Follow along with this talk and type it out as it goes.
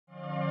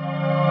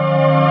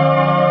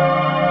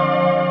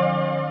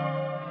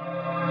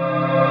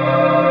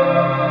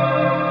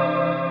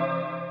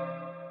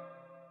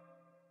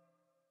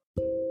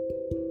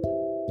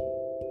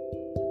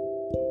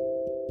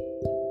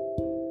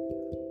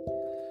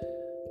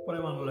What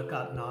I want to look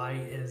at now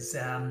is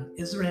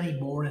there any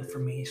more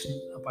information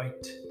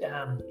about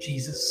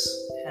Jesus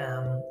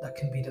that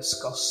can be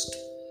discussed?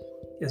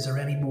 Is there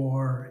any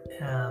more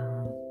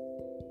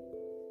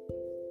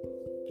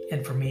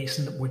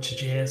information that would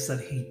suggest that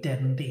he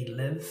did indeed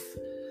live,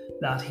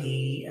 that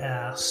he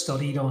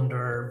studied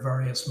under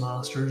various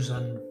masters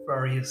and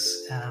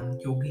various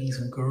yogis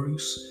and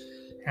gurus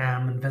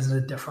and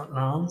visited different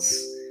lands?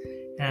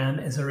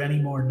 Is there any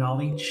more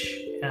knowledge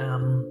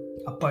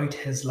about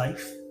his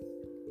life?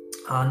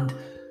 And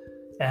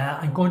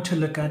I'm going to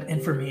look at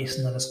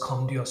information that has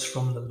come to us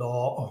from the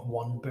Law of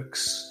One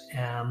books.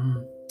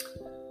 A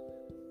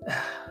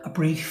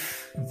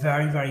brief,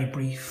 very, very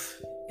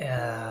brief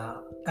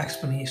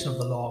explanation of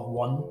the Law of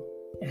One.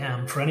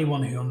 For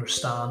anyone who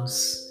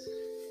understands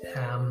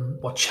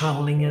what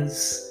channeling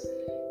is.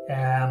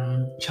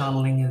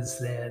 Channeling is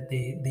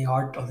the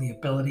art or the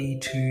ability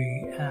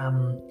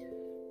to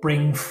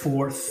bring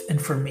forth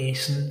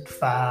information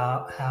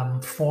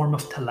via form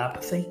of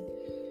telepathy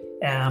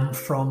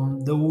from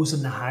those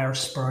in the higher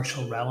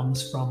spiritual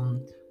realms,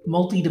 from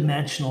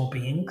multidimensional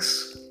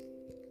beings,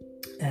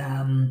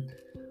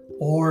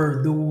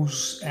 or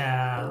those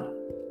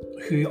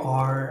who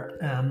are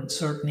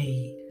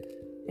certainly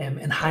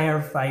in higher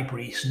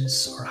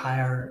vibrations or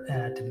higher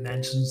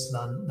dimensions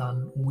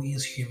than we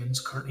as humans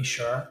currently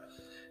share.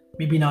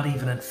 Maybe not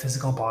even in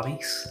physical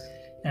bodies,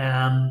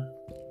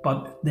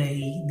 but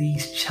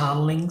these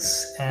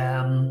channelings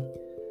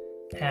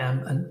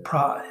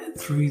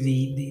through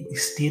the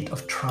state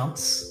of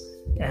trance,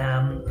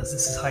 as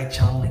this is how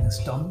channeling is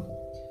done.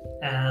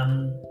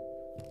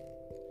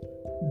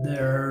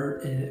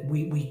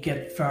 We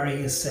get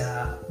various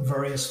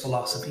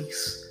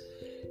philosophies.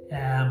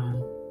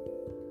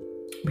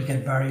 We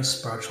get various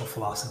spiritual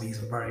philosophies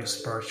and various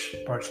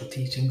spiritual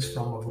teachings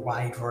from a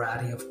wide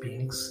variety of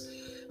beings,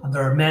 and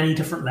there are many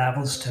different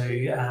levels to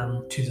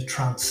the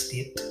trance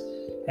state.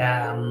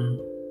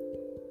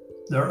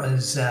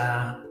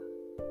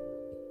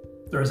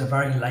 There is a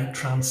very light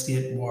trance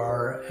state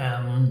where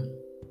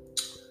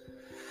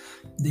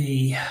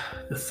the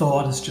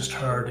thought is just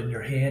heard in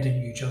your head,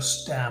 and you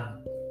just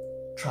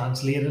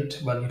translate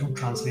it. Well, you don't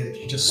translate it;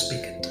 you just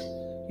speak it.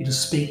 You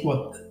just speak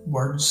what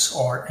words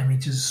or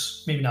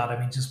images, maybe not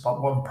images,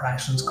 but what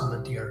impressions come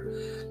into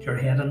your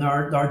head. And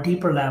there are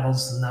deeper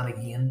levels than that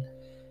again,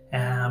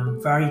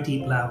 very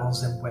deep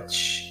levels in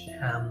which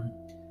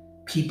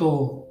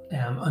people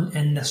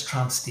in this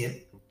trance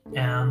state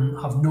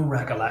have no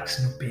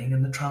recollection of being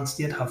in the trance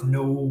state, have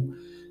no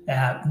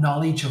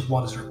knowledge of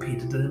what is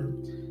repeated to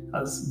them.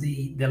 As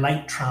the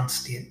light trance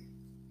state,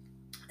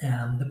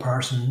 the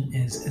person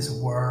is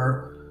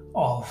aware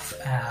of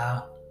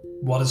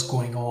what is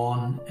going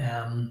on,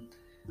 and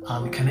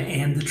kind of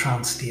end the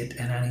trance state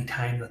in any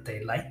time that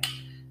they like,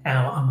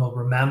 and will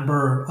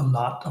remember a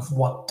lot of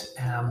what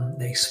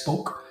they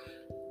spoke.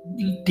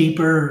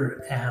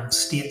 Deeper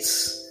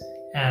states,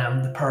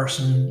 the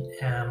person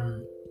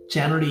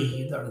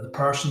generally, the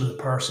person or the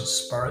person's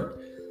spirit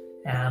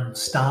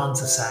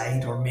stands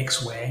aside or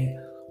makes way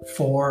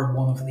for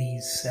one of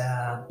these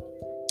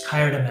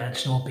higher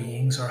dimensional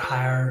beings or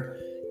higher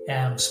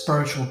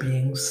spiritual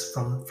beings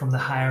from the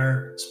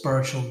higher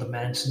spiritual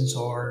dimensions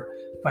or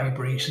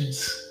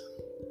vibrations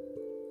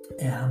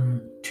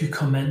to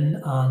come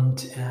in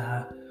and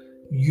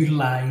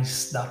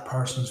utilize that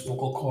person's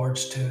vocal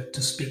cords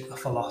to speak the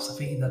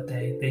philosophy that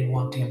they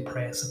want to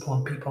impress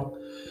upon people.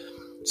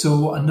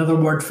 So another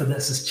word for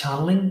this is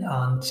channeling,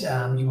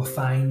 and you will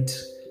find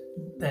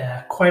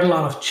quite a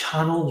lot of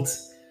channeled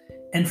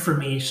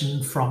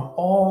information from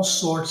all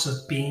sorts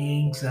of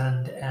beings,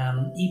 and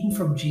even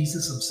from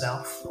Jesus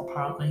himself,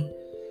 apparently,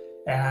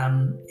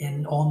 on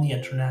the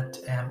internet,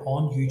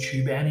 on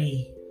YouTube,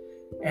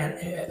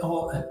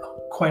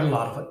 quite a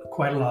lot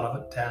of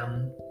it.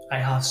 I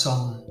have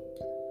some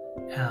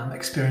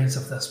experience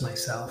of this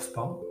myself,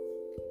 but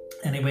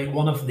anyway,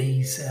 one of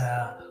these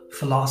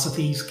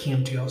philosophies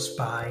came to us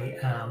by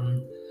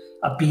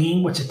a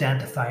being which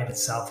identified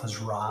itself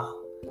as Ra.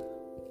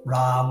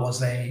 Ra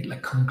was a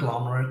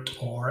conglomerate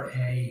or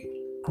a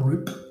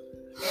group,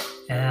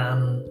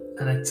 and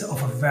it's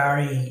of a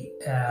very,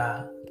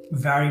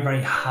 very,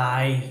 very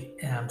high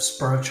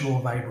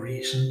spiritual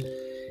vibration,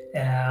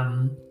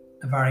 a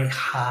very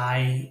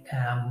high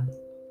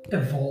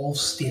evolved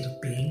state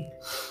of being,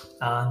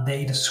 and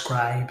they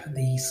describe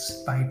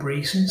these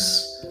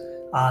vibrations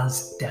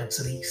as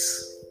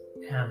densities.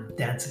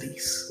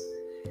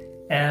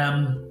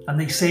 And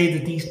they say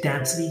that these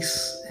densities,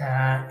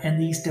 in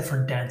these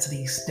different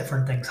densities,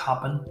 different things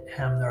happen.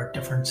 There are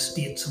different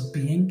states of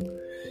being,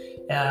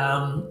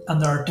 and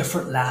there are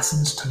different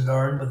lessons to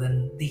learn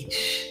within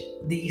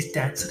these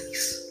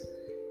densities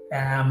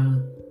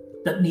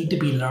that need to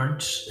be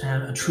learnt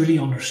and truly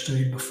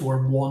understood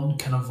before one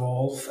can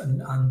evolve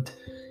and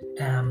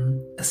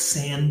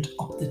ascend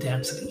up the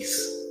densities.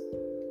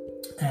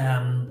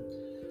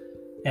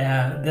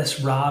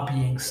 This Ra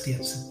being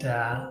states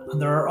that, and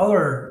there are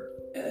other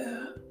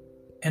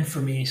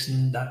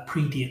information that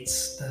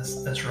predates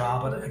this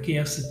Ra, but I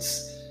guess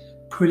it's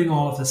putting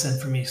all of this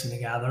information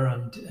together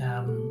and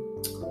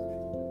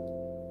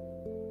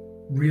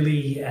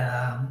really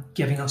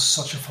giving us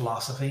such a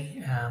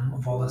philosophy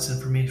of all this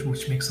information,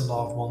 which makes the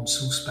Law of One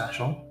so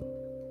special.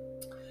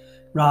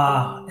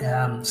 Ra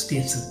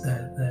states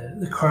that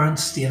the current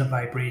state of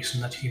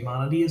vibration that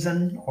humanity is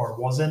in, or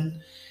was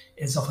in,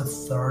 is of a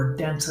third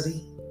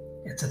density.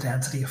 It's a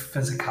density of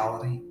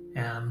physicality.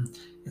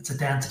 It's a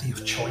density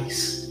of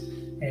choice,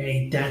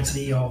 a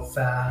density of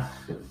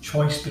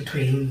choice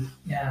between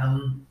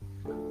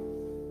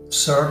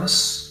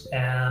service,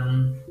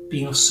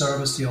 being of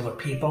service to other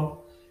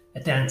people, a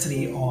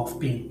density of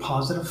being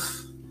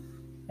positive,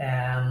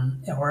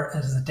 or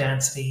as a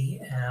density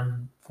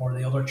for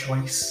the other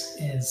choice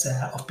is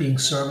of being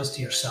service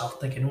to yourself,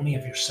 thinking only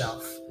of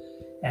yourself,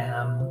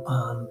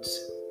 and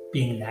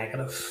being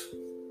negative.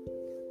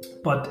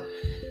 But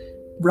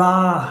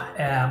Ra,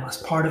 as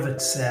part of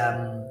its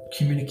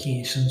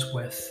communications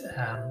with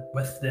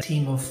the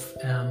team of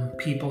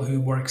people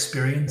who were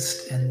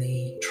experienced in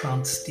the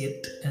trance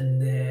state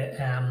and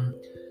the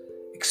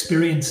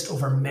experienced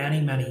over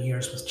many, many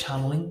years with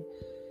channeling,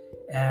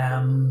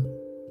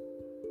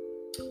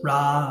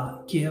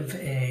 Ra give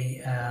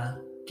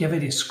a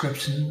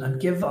description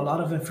and give a lot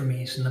of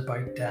information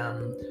about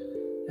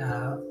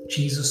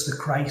Jesus the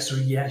Christ, or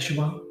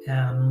Yeshua,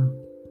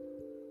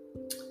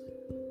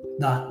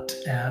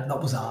 that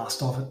was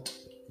asked of it.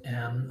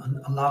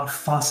 And a lot of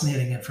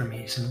fascinating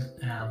information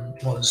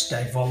was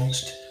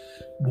divulged,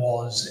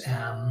 was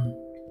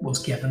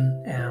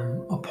given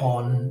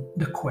upon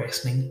the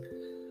questioning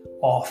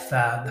of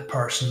the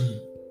person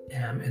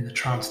in the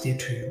trance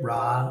state who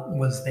Ra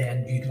was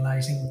then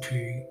utilising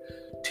to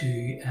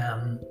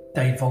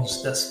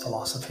divulge this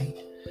philosophy.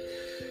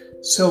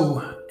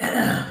 So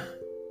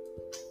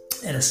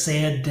it is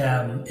said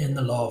in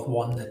the Law of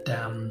One that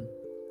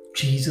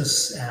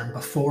Jesus,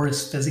 before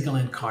his physical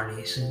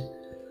incarnation,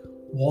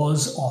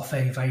 was of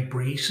a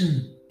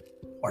vibration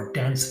or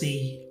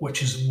density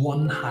which is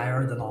one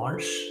higher than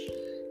ours,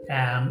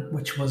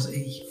 which was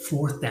a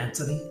fourth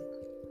density.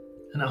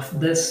 And of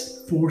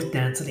this fourth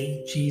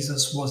density,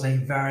 Jesus was a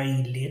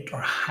very late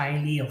or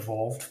highly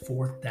evolved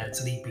fourth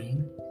density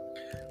being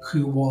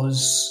who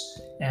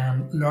was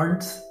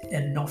learned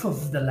enough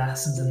of the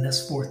lessons in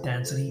this fourth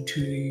density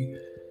to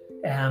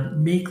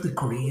make the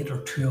grade,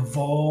 or to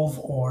evolve,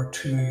 or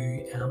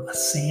to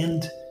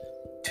ascend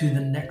to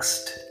the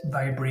next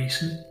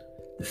vibration,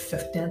 the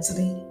fifth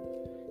density.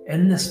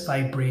 In this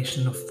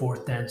vibration of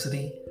fourth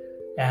density,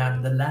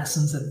 the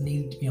lessons that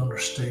need to be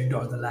understood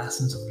are the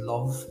lessons of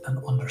love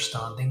and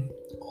understanding,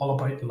 all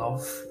about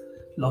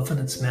love in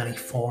its many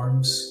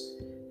forms,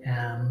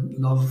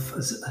 love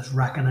as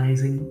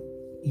recognizing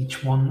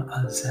each one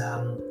as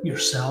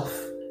yourself,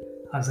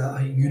 as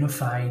a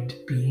unified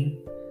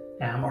being,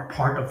 or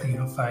part of the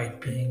unified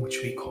being, which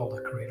we call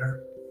the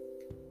Creator.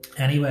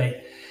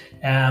 Anyway,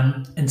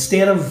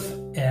 instead of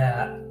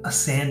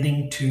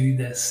ascending to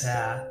this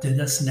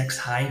next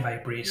high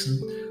vibration,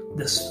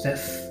 this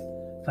fifth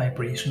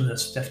vibration,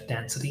 this fifth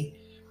density,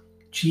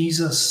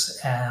 Jesus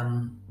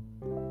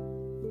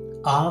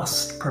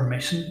asked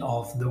permission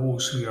of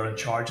those who are in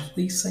charge of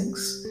these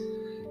things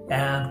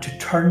to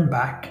turn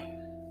back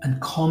and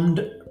come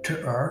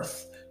to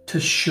Earth to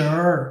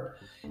share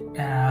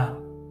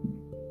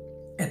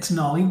its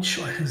knowledge,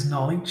 or his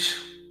knowledge,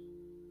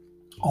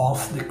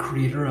 of the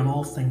Creator and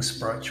all things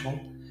spiritual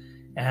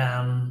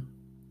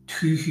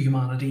to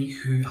humanity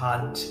who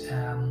had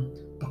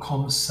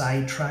become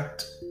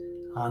sidetracked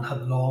and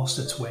had lost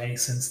its way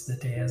since the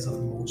days of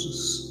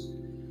Moses.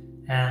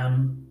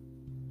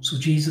 So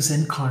Jesus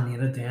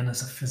incarnated then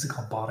as a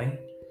physical body,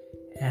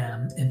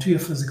 into a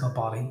physical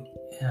body,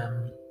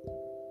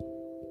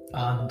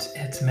 and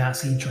his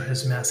message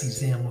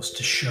then was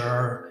to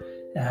share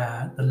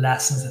the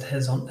lessons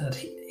that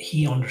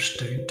he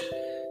understood,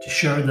 to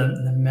share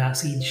the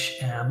message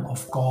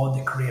of God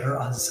the Creator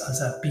as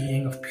a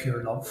being of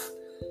pure love,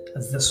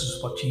 as this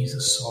is what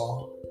Jesus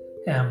saw,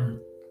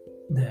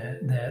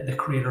 the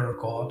Creator of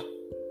God.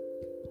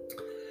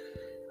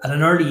 At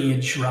an early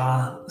age,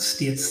 Ra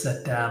states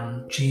that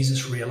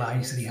Jesus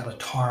realised that he had a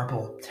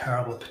terrible,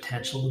 terrible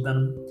potential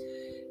within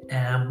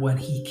him when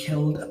he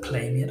killed a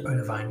playmate out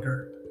of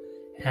anger.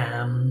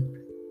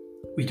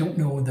 We don't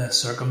know the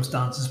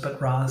circumstances, but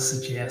Ra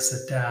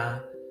suggests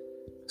that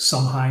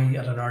somehow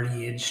at an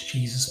early age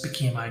Jesus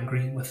became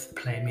angry with the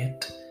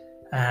playmate,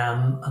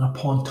 and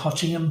upon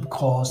touching him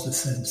caused the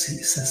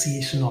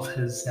cessation of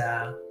his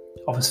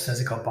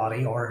physical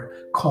body, or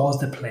caused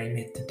the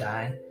playmate to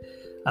die.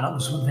 And it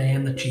was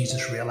then that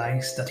Jesus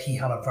realised that he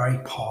had a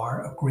great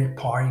power.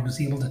 He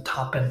was able to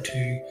tap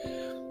into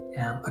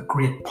a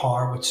great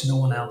power which no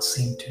one else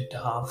seemed to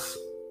have.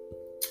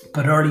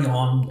 But early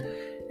on,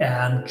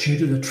 due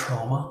to the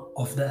trauma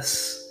of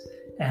this,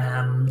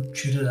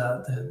 due to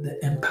the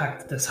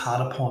impact this had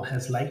upon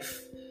his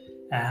life,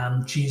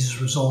 Jesus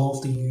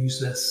resolved to use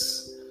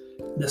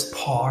this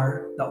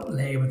power that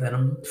lay within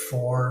him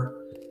for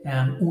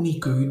only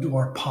good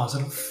or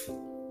positive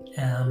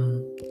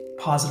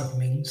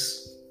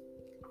means.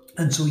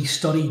 And so he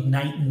studied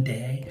night and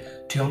day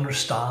to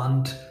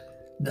understand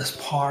this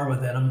power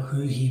within him,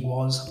 who he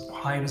was,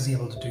 how he was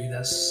able to do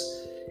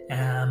this.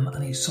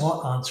 And he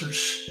sought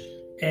answers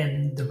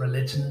in the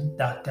religion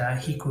that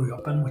he grew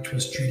up in, which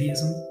was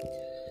Judaism,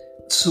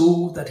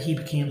 so that he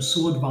became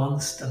so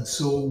advanced and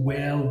so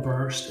well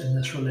versed in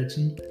this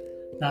religion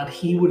that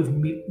he would have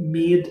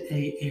made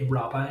a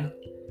rabbi,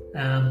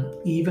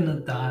 even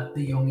at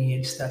the young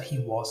age that he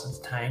was at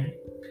the time.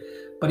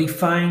 But he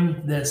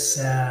found this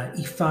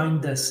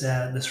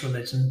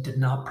religion did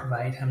not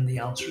provide him the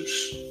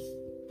answers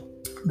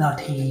that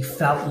he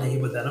felt lay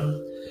within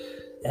him,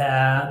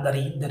 that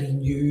he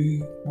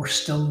knew were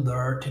still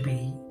there to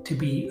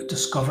be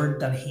discovered.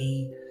 That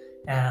he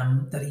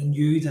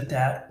knew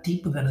that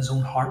deep within his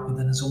own heart,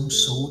 within his own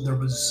soul, there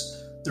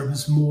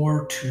was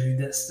more to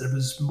this. There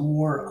was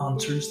more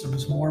answers. There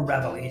was more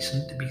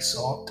revelation to be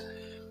sought.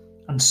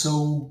 And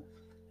so,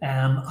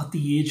 at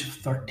the age of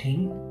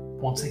 13,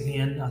 once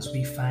again, as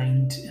we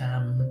find,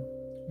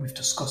 we've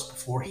discussed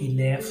before, he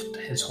left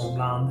his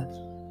homeland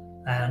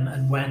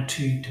and went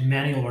to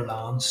many other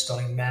lands,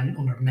 studying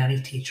under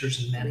many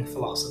teachers and many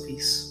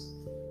philosophies,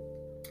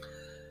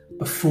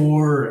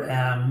 before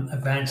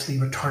eventually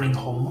returning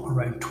home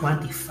around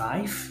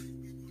 25,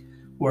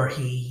 where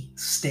he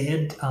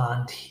stayed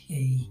and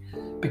he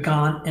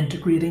began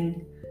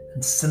integrating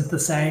and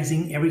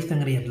synthesizing everything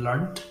that he had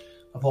learned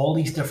of all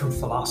these different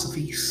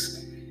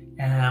philosophies,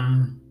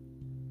 and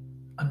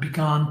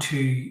began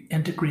to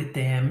integrate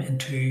them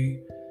into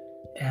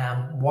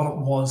what it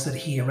was that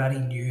he already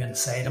knew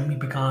inside him. He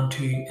began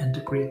to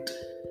integrate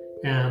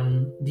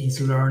these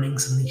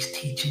learnings and these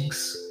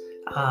teachings,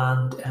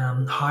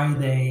 and how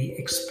they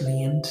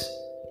explained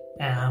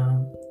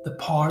the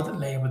power that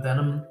lay within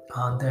him,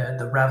 and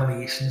the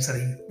revelations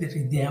that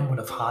he then would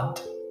have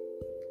had.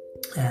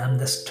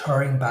 This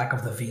tearing back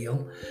of the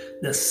veil,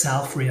 this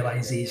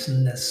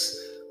self-realization, this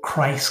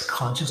Christ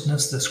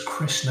consciousness, this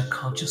Krishna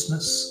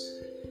consciousness,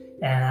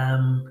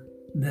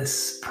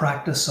 this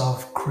practice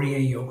of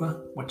Kriya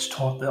Yoga, which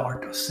taught the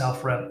art of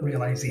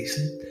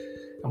self-realization.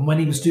 And when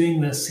he was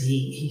doing this,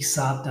 he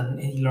sat and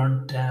he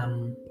learned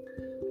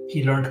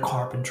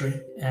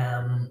carpentry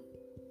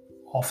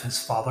of his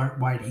father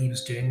while he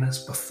was doing this,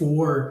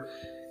 before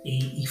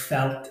he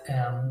felt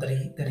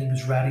that he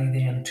was ready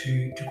then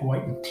to go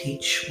out and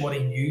teach what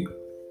he knew.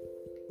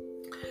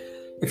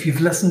 If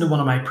you've listened to one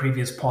of my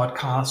previous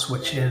podcasts,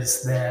 which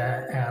is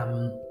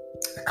the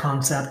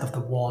concept of the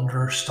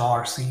wanderer,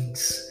 star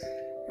seeds,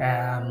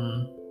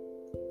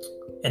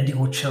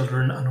 indigo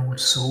children and old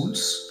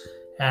souls,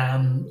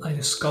 I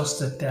discussed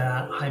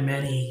that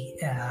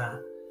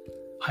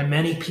how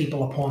many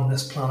people upon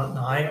this planet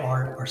now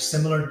are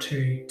similar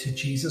to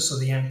Jesus, or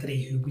the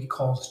entity who we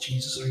call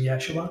Jesus or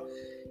Yeshua,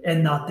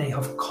 in that they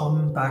have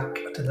come back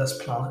to this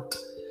planet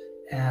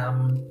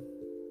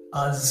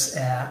as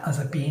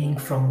a being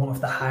from one of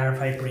the higher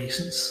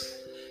vibrations.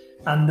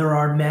 And there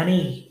are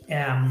many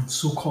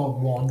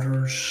so-called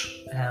wanderers,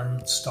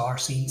 star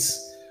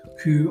seeds,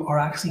 who are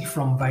actually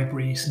from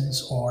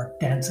vibrations or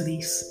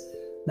densities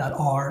that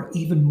are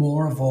even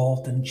more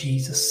evolved than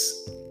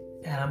Jesus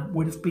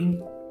would have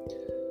been.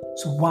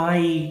 So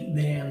why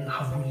then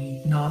have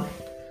we not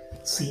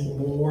seen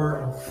more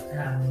of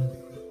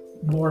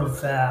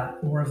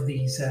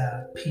these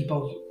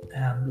people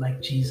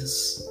like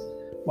Jesus?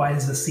 Why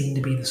is this seen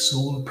to be the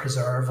sole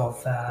preserve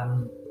of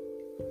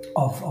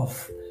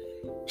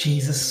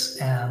Jesus,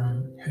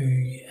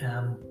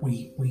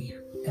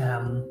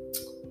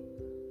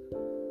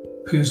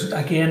 who's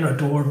again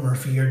adored and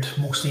revered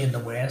mostly in the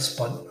West,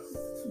 but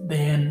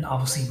then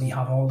obviously we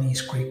have all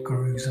these great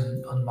gurus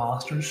and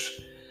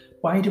masters.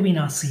 Why do we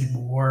not see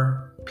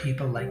more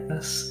people like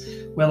this?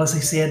 Well, as I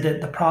said,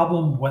 the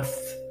problem with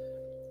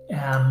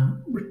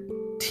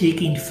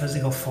taking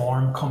physical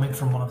form, coming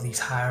from one of these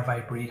higher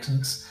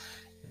vibrations,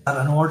 that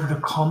in order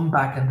to come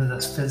back into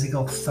this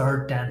physical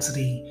third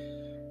density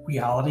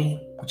reality,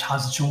 which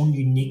has its own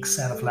unique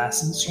set of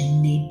lessons, you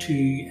need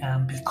to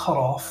be cut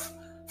off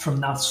from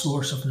that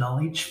source of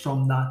knowledge,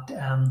 from that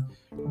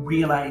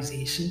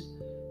realization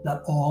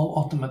that all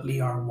ultimately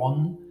are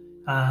one,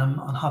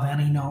 and have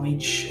any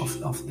knowledge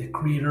of the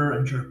Creator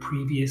and your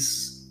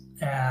previous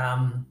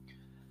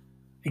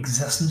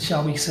existence,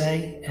 shall we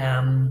say,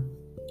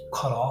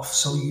 cut off.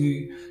 So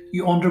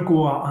you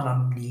undergo an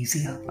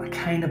amnesia, a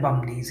kind of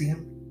amnesia,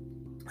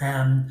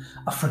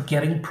 a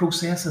forgetting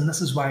process, and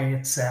this is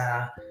why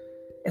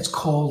it's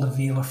called the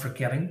veil of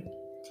forgetting.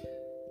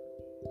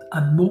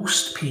 And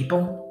most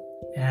people,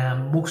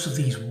 most of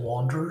these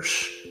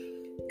wanderers,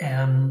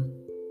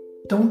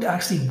 don't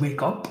actually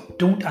wake up,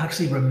 don't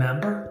actually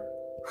remember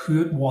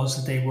who it was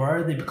that they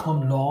were. They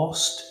become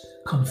lost,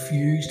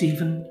 confused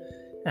even,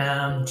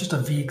 just a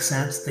vague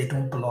sense that they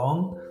don't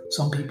belong.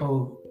 Some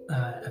people,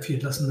 if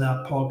you'd listened to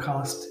that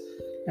podcast,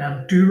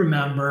 do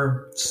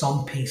remember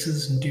some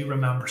pieces and do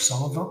remember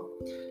some of them.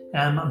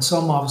 And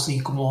some obviously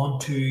go on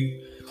to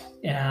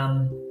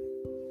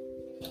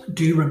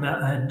do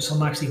remember, and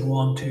some actually go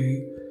on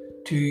to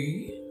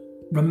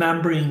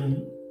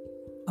remembering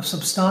a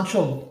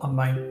substantial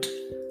amount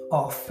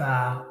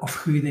of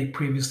who they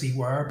previously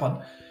were.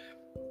 But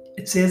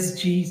it says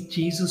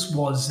Jesus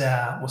was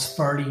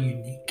fairly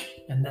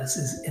unique, and this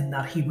is in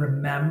that he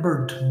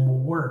remembered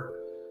more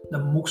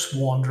than most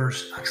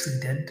wanderers actually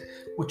did,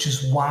 which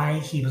is why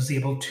he was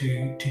able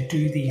to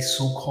do these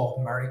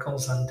so-called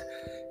miracles and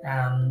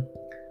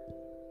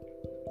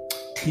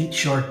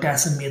teach or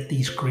decimate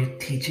these great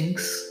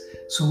teachings,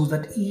 so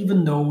that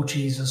even though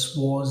Jesus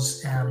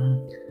was a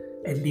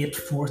late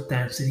fourth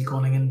density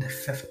going into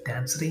fifth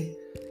density,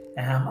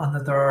 and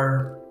that there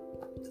are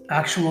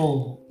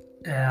actual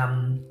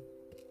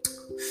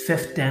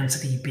fifth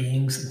density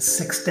beings and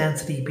sixth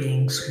density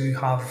beings who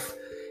have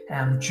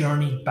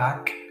journeyed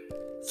back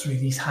through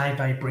these high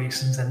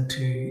vibrations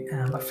into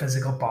a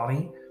physical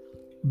body.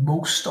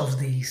 Most of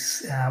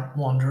these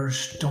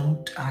wanderers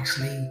don't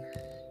actually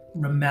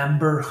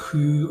remember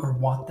who or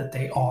what that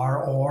they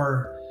are,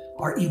 or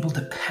are able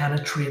to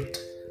penetrate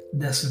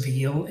this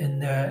veil in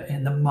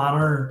the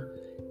manner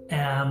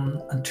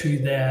and to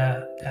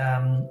the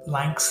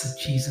lengths that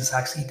Jesus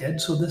actually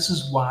did. So this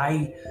is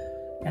why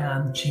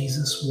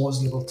Jesus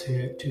was able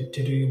to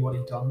do what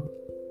he done.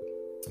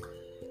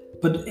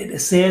 But it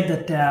is said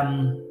that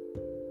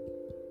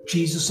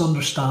Jesus,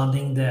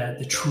 understanding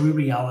the true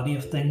reality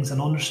of things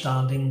and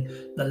understanding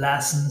the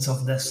lessons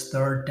of this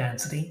third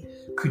density,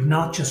 could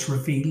not just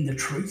reveal the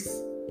truth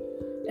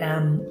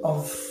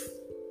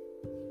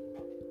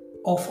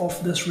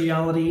of this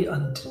reality,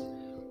 and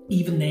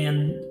even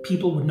then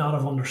people would not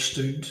have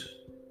understood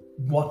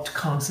what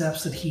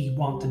concepts that he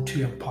wanted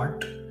to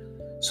impart.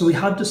 So he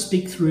had to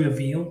speak through a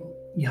veil.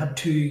 He had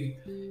to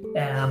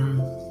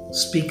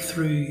speak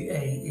through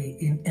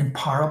in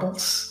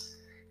parables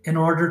in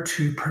order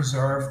to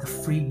preserve the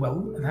free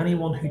will of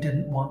anyone who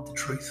didn't want the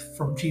truth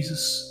from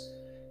Jesus.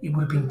 It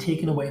would have been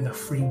taken away their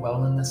free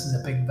will, and this is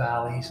a big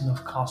violation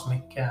of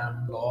cosmic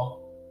law.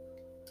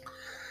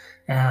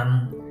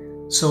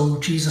 So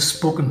Jesus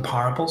spoke in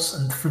parables,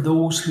 and for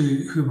those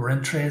who were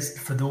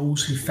interested, for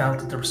those who felt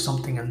that there was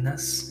something in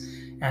this,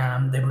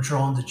 they were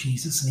drawn to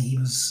Jesus, and he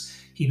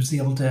was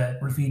able to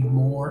reveal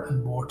more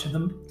and more to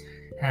them,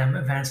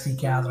 eventually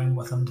gathering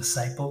with him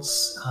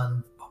disciples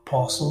and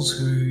apostles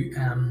who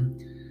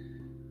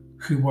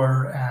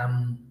were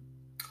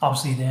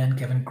obviously then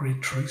given great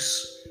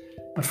truths.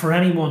 But for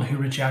anyone who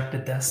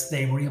rejected this,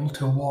 they were able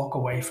to walk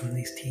away from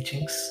these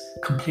teachings,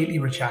 completely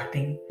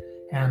rejecting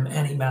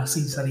any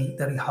message that he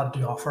had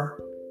to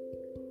offer.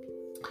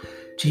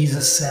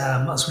 Jesus,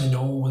 as we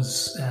know,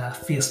 was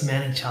faced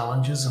many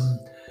challenges, and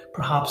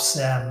perhaps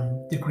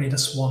the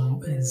greatest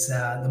one is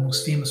the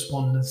most famous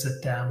one is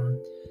that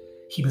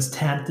he was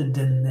tempted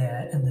in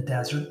the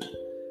desert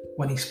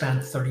when he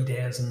spent 30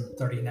 days and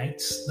 30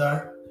 nights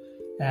there.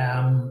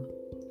 And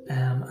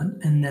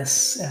in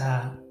this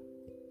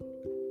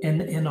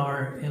in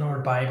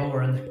our Bible,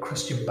 or in the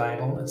Christian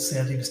Bible, it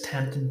says he was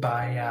tempted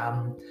by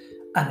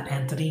one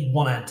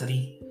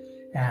entity,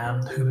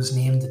 who was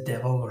named the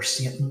devil or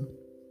Satan.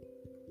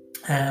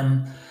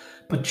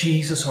 But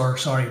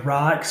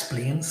Ra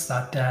explains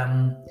that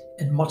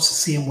in much the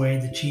same way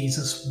that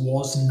Jesus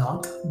was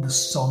not the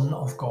Son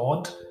of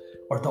God,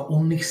 or the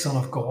only Son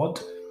of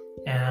God,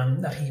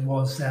 that he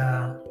was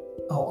a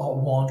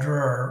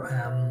wanderer,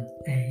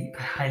 a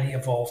highly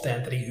evolved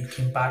entity who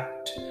came back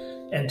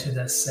into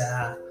this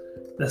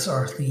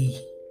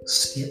earthly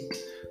state,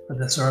 or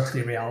this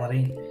earthly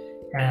reality.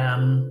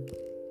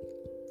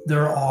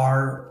 There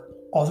are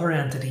other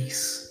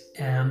entities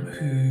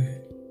who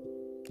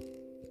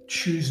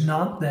choose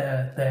not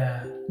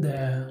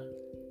the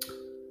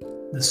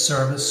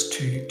service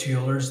to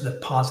others, the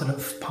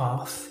positive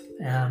path,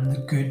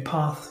 the good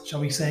path, shall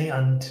we say,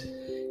 and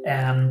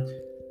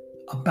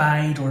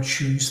abide or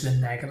choose the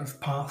negative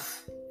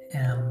path,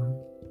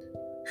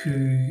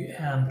 who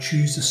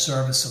choose the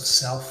service of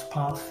self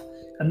path.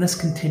 And this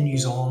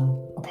continues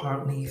on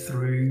apparently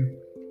through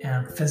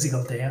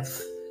physical death,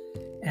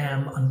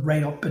 and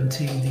right up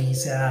into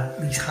these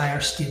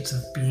higher states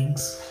of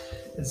beings,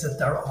 is that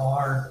there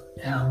are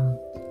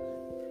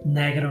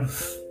negative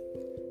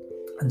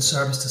and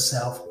service to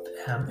self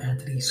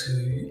entities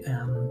who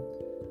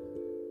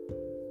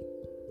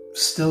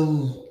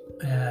still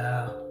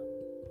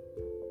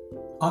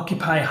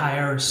occupy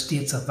higher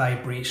states of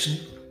vibration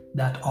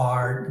that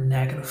are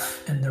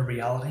negative in their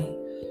reality,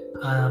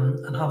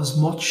 and have as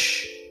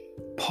much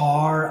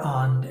power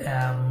and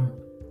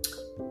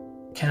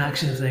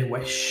connection as they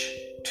wish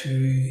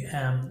to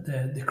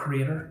the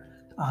Creator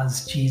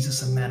as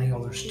Jesus and many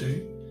others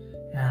do.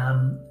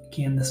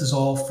 Again, this is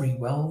all free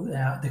will.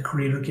 The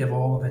Creator gave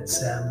all of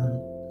its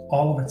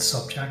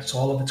subjects,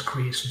 all of its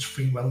creations,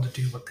 free will to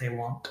do what they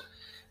want.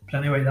 But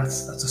anyway,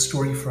 that's a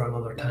story for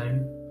another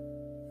time.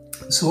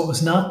 So it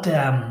was not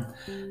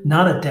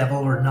a devil,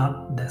 or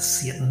not the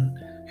Satan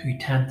who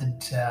tempted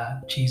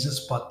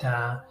Jesus, but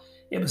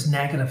it was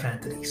negative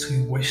entities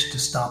who wished to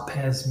stop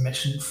his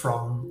mission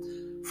from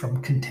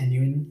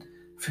continuing,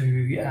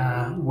 who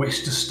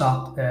wished to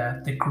stop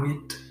the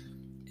great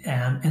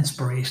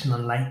inspiration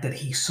and light that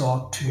he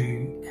sought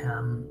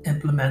to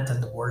implement in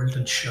the world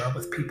and share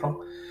with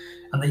people.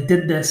 And they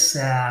did this,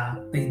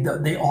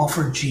 they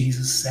offered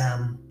Jesus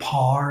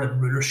power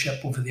and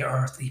rulership over the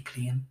earthly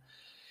plane.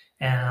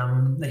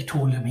 They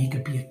told him he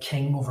could be a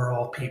king over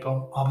all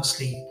people.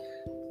 Obviously,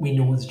 we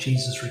know that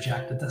Jesus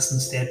rejected this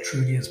and stayed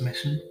true to his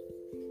mission.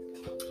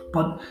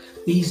 But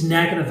these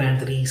negative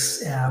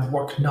entities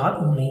work not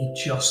only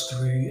just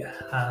through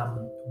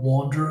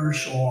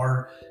wanderers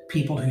or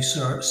people who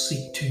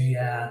seek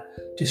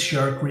to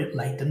share great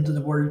light into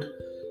the world,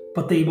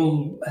 but they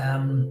will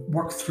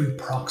work through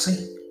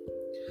proxy.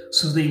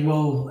 So they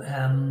will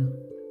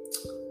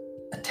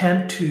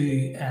attempt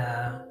to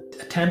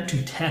tempt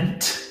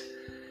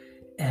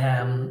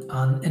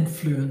and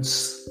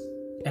influence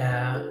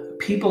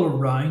people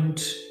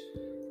around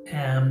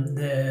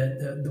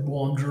the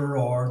wanderer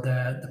or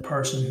the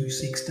person who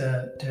seeks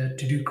to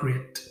do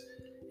great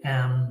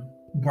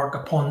work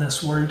upon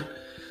this world.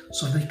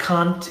 So if they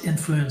can't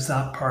influence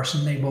that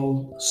person, they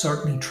will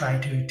certainly try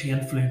to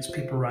influence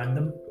people around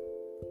them,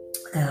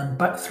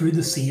 but through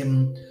the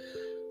same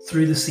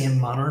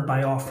manner,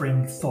 by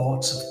offering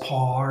thoughts of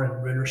power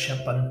and rulership.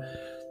 And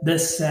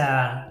this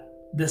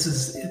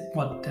is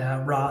what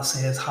Ra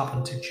says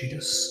happened to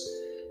Judas,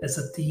 is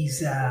that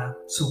these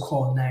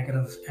so-called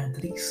negative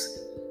entities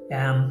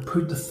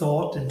put the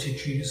thought into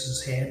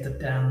Judas's head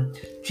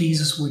that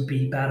Jesus would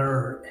be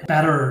better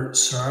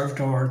served,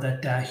 or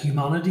that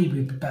humanity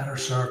would be better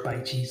served by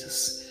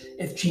Jesus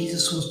if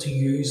Jesus was to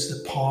use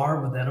the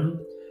power within him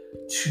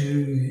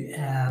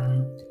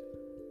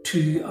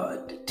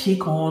to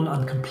take on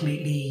and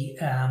completely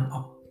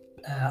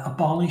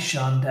abolish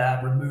and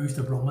remove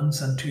the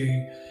Romans, and to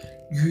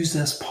use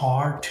this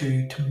power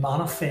to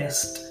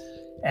manifest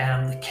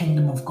the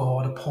kingdom of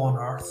God upon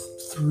earth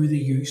through the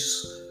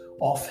use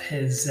of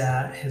his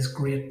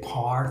great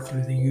power,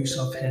 through the use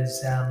of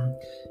his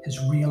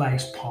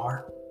realized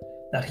power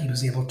that he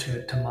was able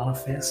to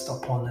manifest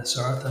upon this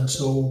earth. And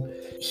so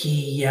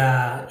he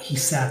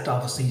set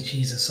obviously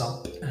Jesus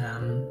up,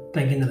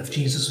 thinking that if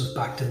Jesus was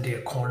backed into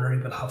a corner, he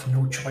would have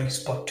no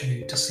choice but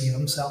to save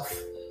himself.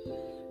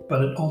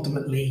 But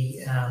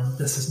ultimately,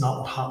 this is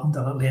not what happened,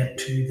 and it led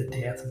to the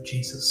death of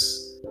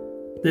Jesus.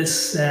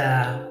 This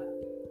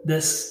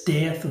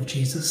death of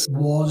Jesus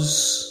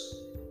was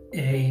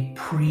a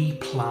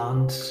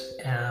pre-planned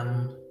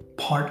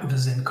part of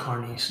his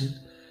incarnation,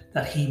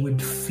 that he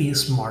would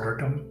face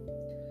martyrdom.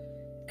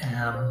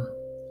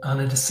 And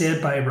it is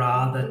said by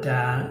Ra that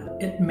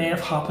it may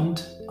have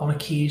happened on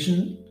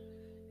occasion,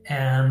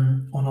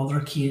 on other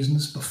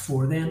occasions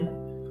before then,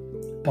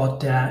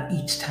 but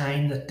each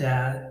time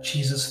that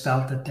Jesus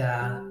felt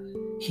that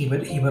he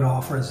would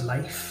offer his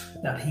life,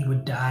 that he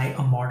would die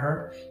a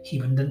martyr, he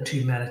went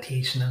into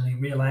meditation and he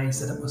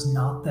realized that it was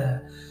not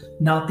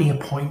the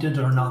appointed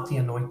or not the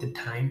anointed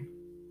time.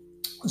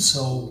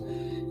 So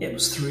it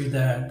was through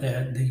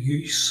the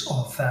use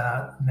of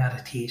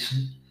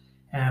meditation,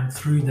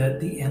 through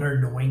the inner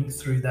knowing,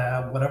 through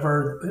the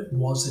whatever it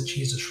was that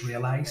Jesus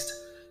realized,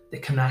 the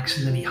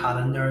connection that he had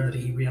in there, that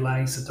he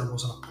realized that there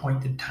was an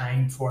appointed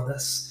time for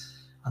this,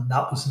 and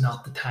that was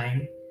not the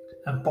time.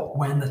 But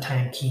when the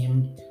time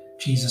came,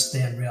 Jesus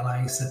then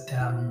realized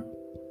that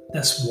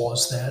this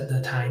was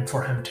the time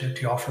for him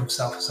to offer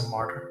himself as a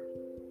martyr.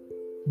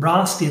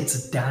 Ra states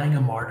that dying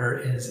a martyr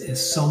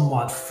is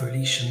somewhat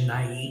foolish and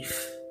naive.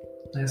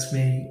 This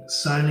may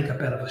sound like a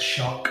bit of a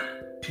shock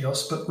to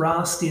us, but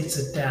Ra states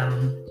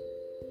that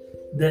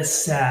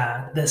this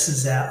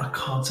is a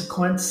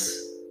consequence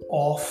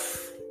of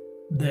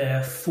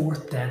the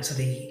fourth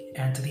density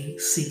entity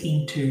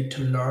seeking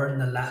to learn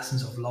the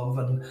lessons of love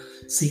and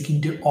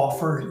seeking to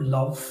offer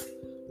love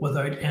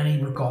without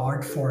any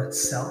regard for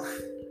itself,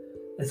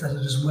 is that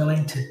it is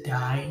willing to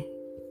die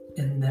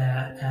in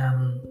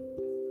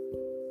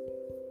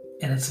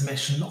its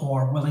mission,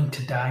 or willing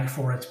to die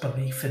for its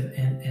belief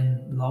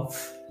in love.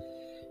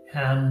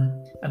 And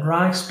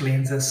Ra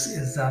explains this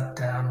is that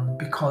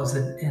because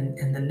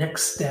in the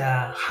next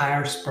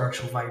higher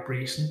spiritual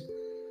vibration,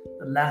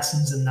 the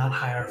lessons in that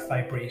higher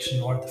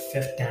vibration, or the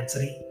fifth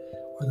density,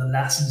 or the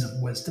lessons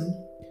of wisdom.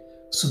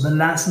 So the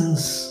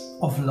lessons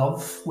of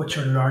love, which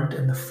are learned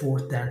in the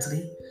fourth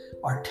density,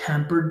 are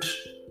tempered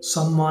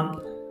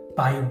somewhat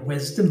by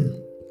wisdom,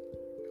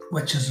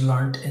 which is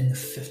learned in the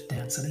fifth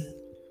density.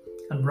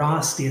 And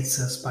Ra states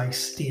this by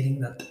stating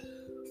that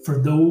for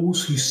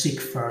those who seek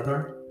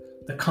further,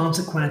 the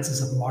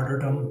consequences of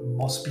martyrdom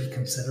must be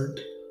considered,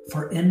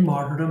 for in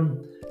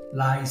martyrdom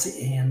lies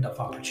the end of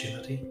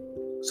opportunity.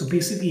 So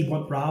basically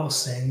what Ra was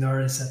saying there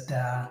is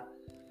that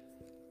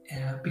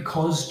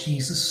because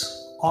Jesus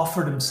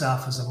offered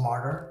himself as a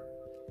martyr,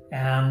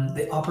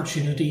 the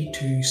opportunity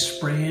to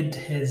spread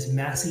his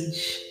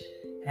message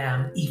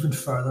even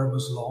further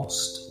was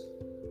lost.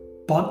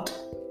 But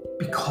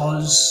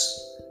because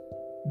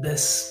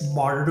this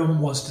martyrdom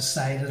was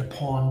decided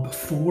upon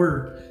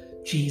before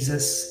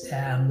Jesus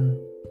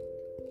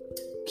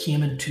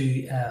came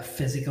into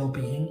physical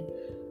being,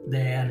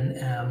 then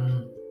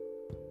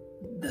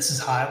this is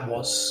how it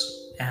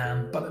was.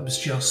 But it was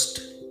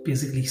just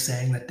basically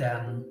saying that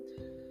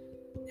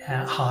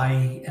how,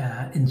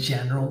 in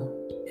general,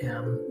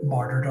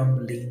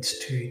 martyrdom leads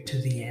to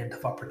the end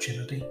of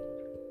opportunity.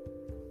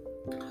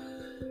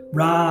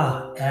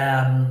 Ra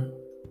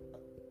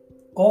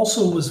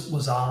also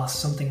was asked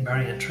something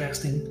very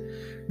interesting.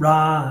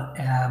 Ra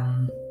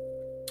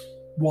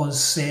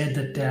was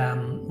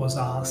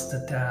asked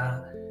that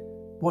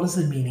what is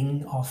the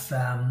meaning of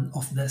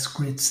this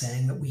great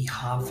saying that we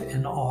have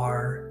in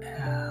our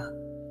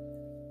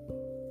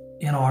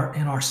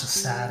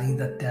society,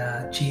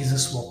 that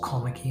Jesus will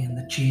come again,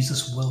 that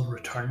Jesus will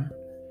return.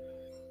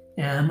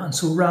 And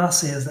so Ra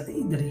says that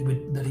he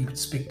would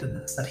speak to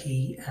this, that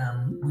he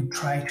would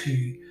try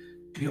to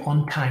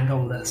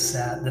untangle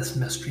this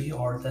mystery,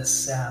 or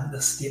this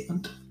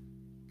statement.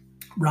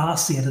 Ra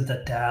stated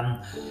that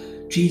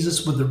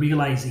Jesus, with the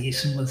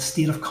realization, with the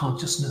state of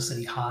consciousness that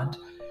he had,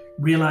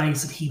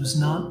 realized that he was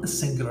not a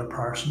singular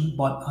person,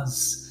 but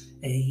as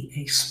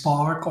a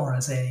spark, or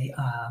as a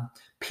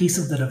piece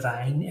of the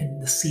divine, in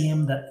the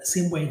same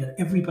way that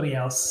everybody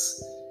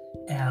else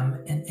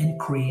in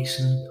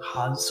creation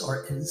has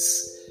or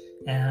is.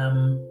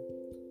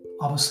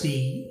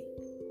 Obviously,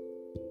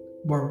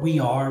 where we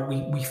are,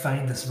 we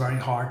find this very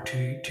hard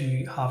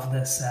to have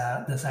this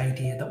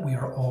idea that we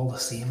are all the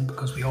same,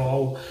 because we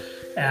all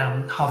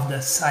have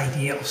this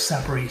idea of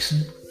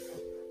separation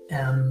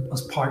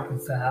as part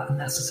of a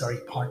necessary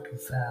part of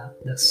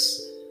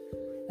this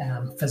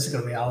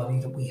physical reality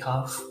that we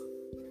have.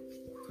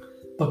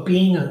 But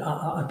being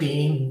a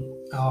being,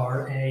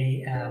 or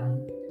a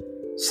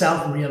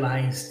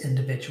self-realized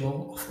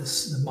individual of the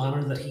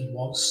manner that he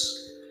was,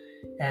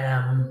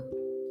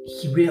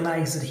 he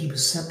realized that he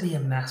was simply a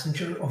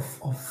messenger of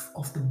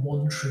the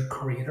one true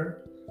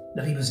creator,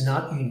 that he was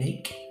not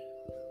unique.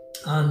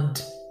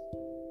 And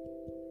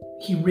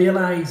he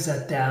realized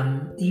that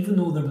even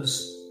though it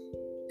was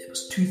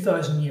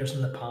 2,000 years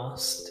in the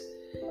past,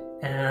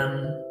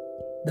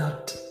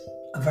 that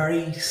a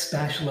very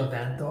special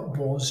event that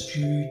was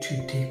due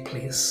to take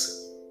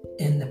place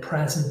in the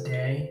present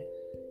day,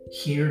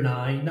 here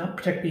now, not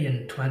particularly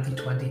in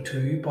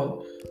 2022,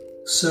 but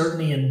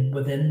certainly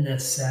within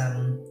this,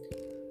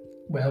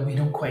 we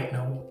don't quite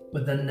know,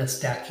 within this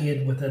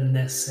decade, within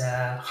this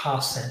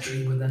half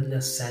century, within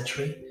this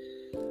century,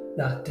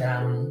 that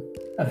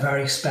a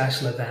very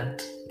special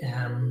event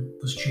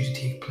was due to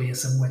take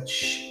place, in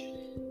which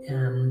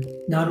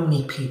not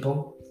only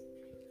people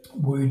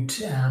would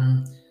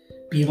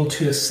be able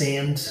to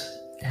ascend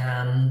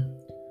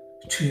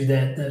to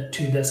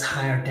this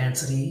higher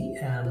density,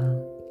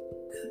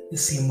 the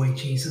same way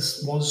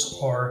Jesus was,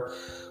 or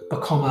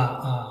become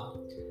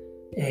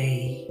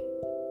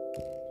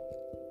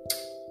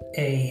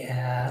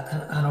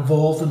an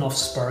evolved enough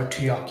spirit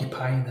to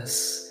occupy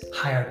this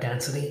higher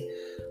density,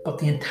 but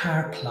the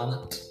entire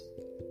planet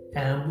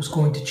was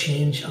going to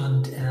change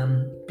and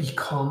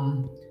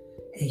become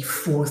a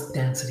fourth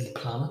density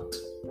planet.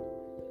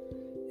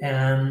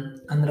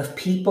 And that if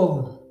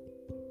people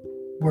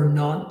were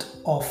not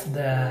of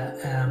the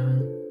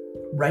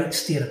right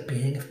state of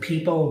being, if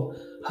people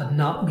had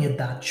not made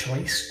that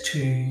choice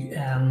to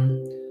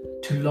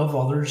love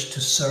others, to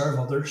serve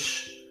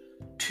others,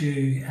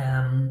 to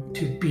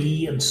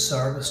be in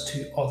service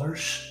to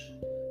others,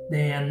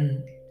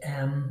 then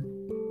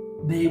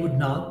they would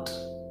not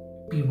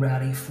be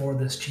ready for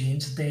this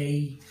change.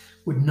 They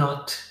would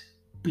not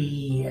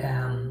be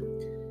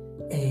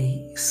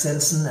a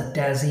citizen, a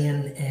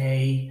Desian,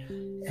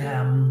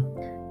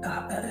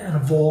 an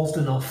evolved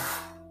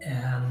enough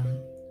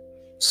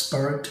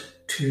spirit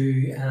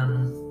to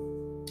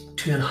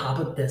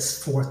inhabit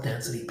this fourth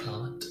density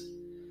planet.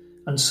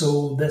 And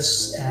so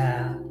this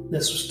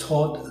was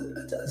taught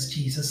as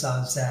Jesus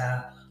as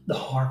the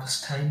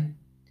harvest time.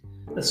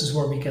 This is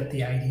where we get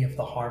the idea of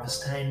the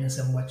harvest time, is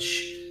in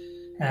which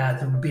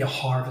there would be a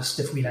harvest,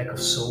 if we like, of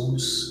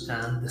souls,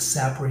 and the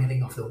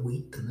separating of the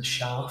wheat and the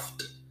chaff.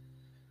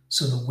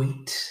 So the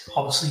wheat,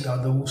 obviously,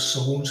 are those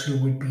souls who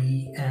would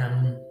be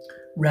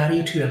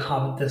ready to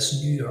inhabit this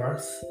new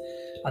earth,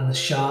 and the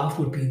chaff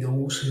would be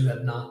those who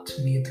had not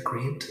made the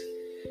grade.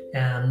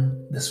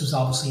 This was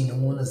obviously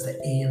known as the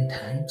end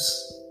times.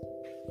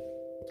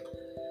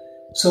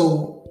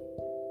 So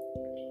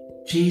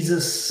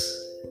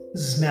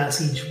Jesus'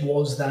 message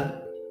was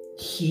that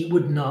he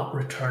would not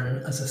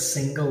return as a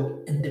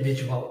single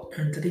individual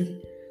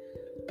entity,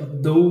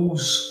 but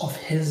those of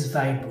his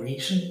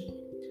vibration,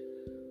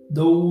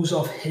 those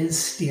of his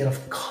state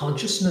of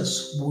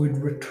consciousness would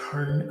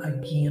return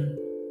again.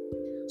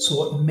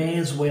 So it may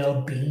as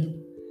well be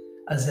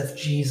as if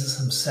Jesus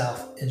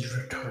himself is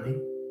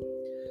returning.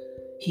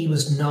 He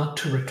was not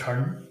to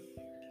return,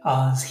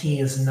 as he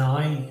is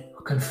now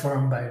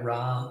confirmed by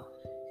Ra,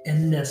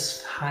 in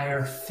this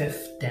higher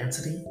fifth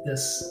density,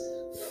 this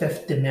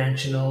fifth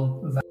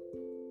dimensional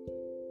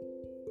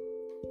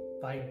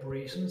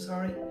vibration,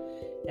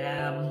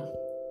 and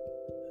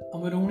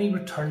would only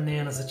return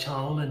then as a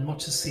channel, in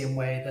much the same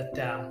way that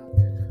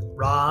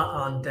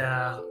Ra and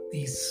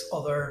these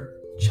other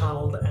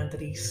channeled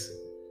entities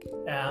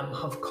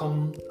have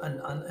come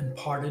and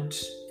imparted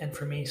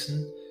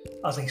information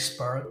as a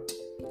spirit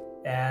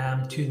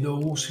to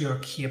those who are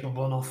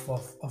capable enough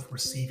of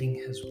receiving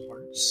his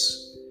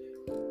words.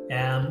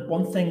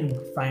 One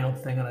final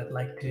thing that I'd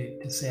like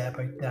to say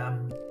about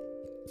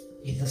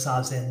Jesus,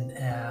 as in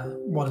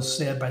what is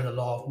said by the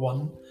Law of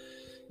One,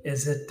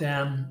 is that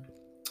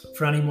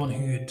for anyone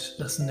who'd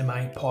listened to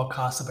my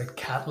podcast about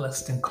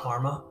catalyst and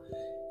karma,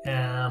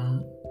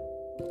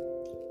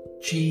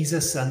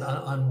 Jesus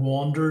and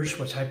wonders,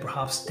 which I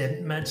perhaps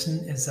didn't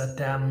mention, is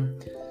that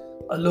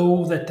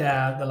although that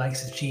the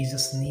likes of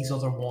Jesus and these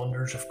other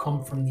wonders have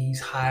come from these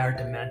higher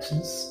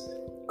dimensions,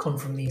 come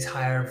from these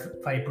higher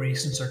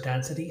vibrations or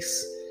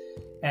densities,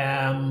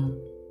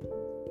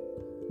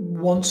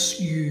 once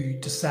you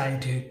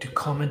decide to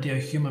come into a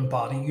human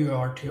body, you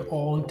are to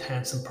all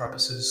intents and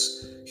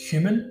purposes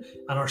human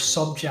and are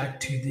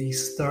subject to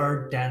these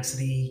third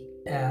density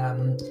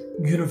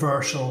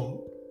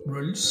universal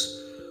rules.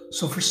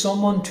 So for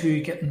someone to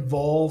get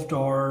involved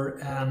or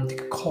to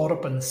get caught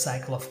up in the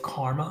cycle of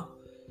karma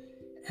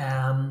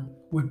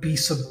would be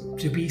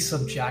to be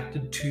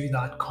subjected to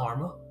that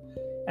karma.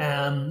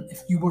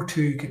 If you were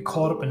to get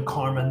caught up in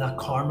karma and that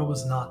karma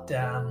was not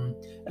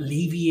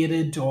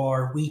alleviated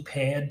or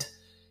repaid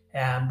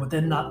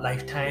within that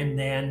lifetime,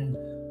 then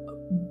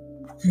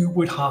you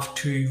would have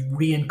to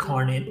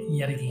reincarnate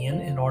yet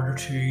again in order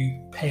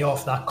to pay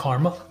off that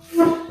karma.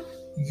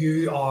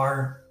 You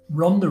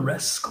run the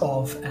risk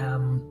of,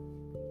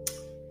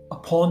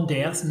 upon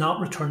death, not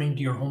returning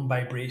to your home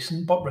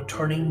vibration, but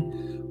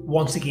returning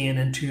once again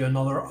into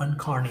another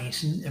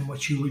incarnation in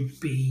which you would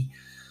be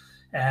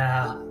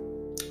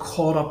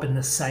caught up in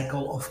the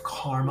cycle of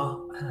karma,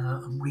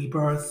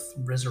 rebirth,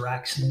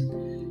 resurrection,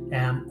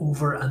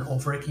 over and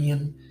over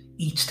again,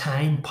 each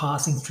time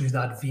passing through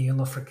that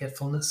veil of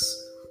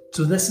forgetfulness.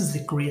 So this is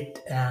the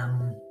great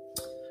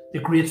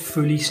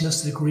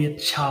foolishness, the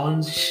great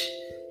challenge,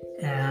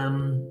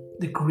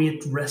 the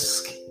great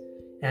risk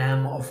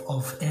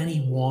of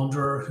any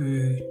wanderer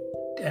who,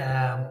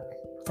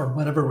 for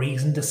whatever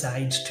reason,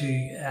 decides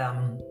to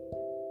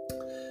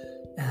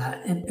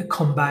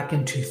come back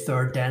into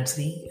third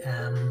density.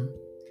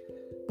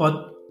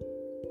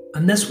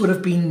 And this would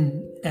have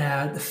been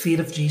the fate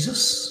of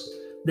Jesus.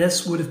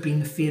 This would have been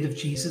the fate of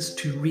Jesus,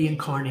 to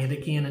reincarnate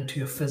again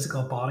into a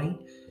physical body,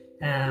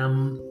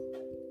 in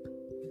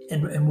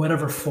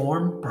whatever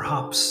form,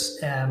 perhaps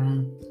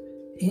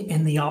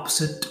in the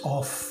opposite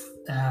of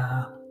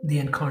the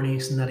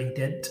incarnation that he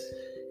did,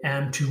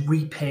 to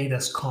repay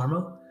this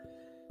karma.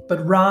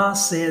 But Ra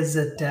says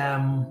that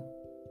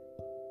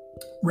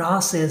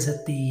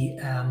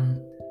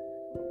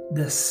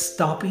the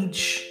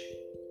stoppage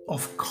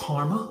of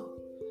karma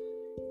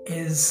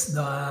is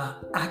the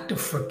act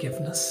of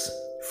forgiveness.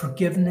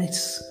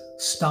 Forgiveness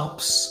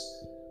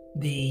stops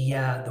the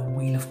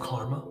wheel of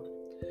karma.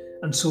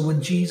 And so when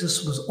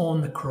Jesus was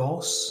on the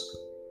cross,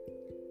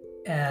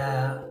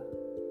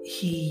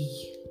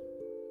 he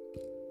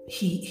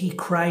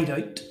cried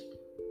out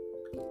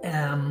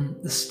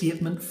the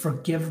statement,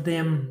 "Forgive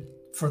them,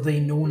 for they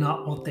know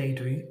not what they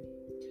do."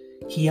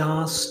 He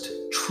asked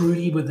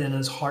truly within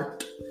his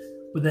heart,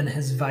 within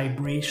his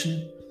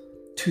vibration,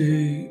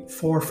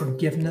 for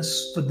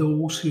forgiveness for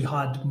those who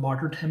had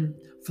murdered him,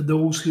 for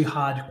those who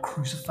had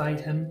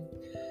crucified him.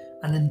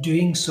 And in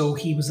doing so,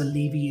 he was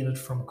alleviated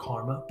from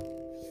karma,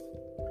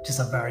 which is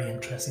a very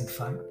interesting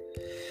fact.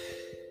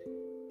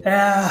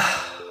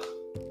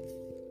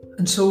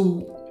 And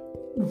so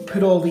we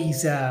put all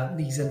these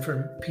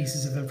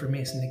pieces of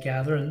information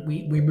together, and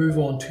we move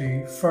on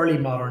to fairly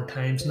modern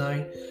times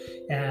now.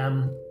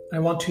 I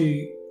want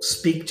to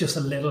speak just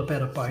a little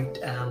bit about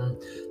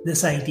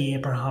this idea,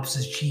 perhaps,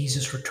 as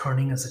Jesus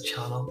returning as a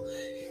channel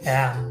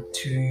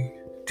to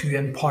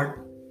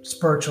impart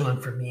spiritual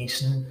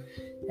information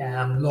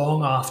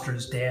long after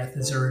his death.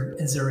 Is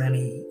there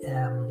any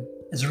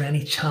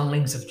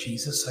channelings of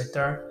Jesus out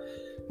there?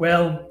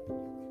 Well,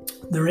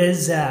 there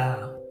is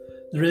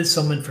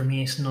some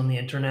information on the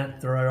internet.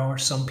 There are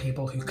some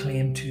people who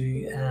claim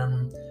to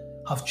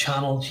have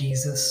channeled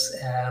Jesus,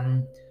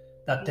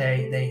 that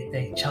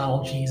they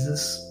channel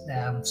Jesus.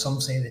 Some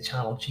say they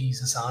channel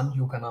Jesus and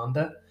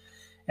Yogananda.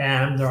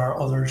 There are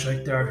others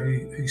out there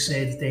who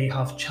say that they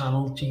have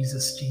channeled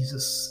Jesus.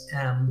 Jesus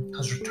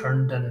has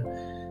returned, and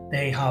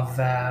they have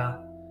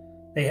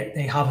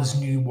his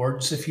new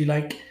words, if you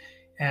like.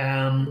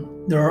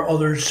 There are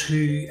others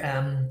who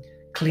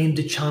claim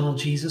to channel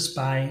Jesus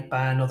by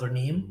another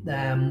name,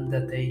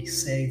 that they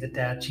say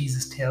that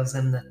Jesus tells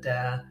them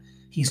that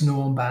he's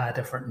known by a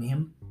different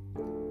name.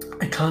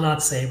 I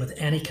cannot say with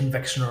any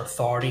conviction or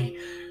authority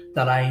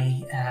that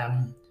I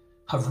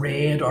have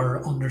read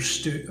or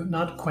understood,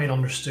 not quite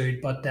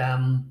understood, but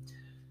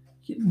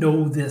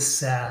know this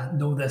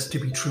to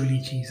be truly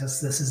Jesus.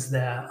 This is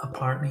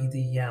apparently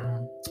the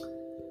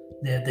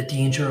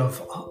danger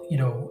of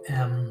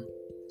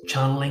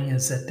channeling,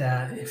 is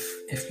that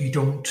if you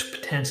don't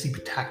potentially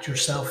protect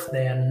yourself,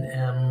 then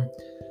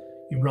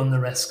you run the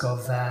risk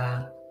of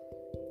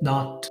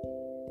not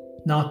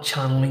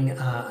channeling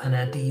an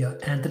entity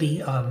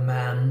of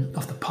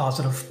the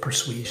positive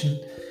persuasion,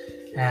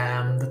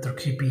 that there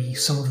could be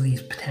some of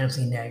these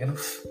potentially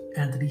negative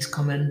entities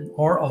come in,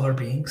 or other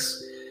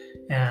beings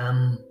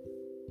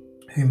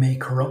who may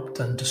corrupt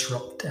and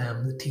disrupt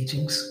the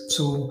teachings.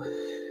 So I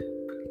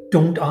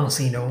don't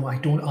honestly know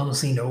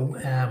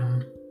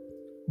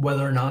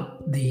whether or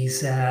not these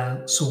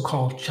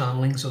so-called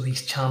channelings, or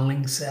these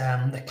channelings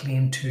that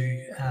claim to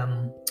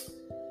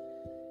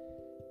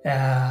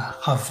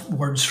have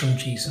words from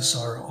Jesus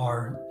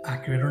are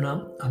accurate or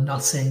not. I'm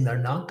not saying they're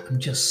not. I'm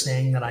just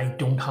saying that I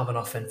don't have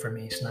enough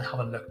information. I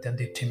haven't looked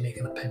into it to make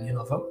an opinion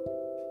of it.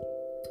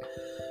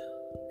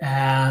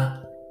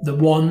 The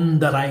one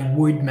that I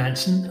would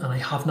mention, and I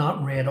have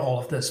not read all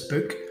of this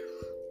book,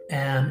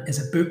 is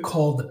a book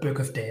called The Book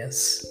of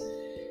Days.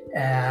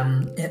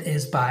 It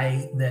is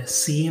by the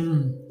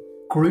same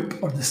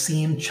group, or the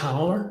same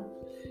channeler,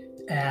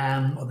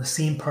 or the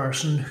same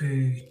person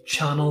who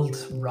channeled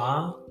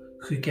Ra,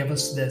 who gave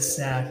us this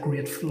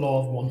great law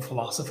of one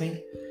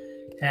philosophy.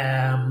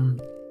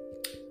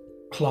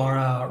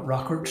 Clara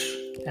Rockert,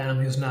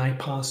 who's now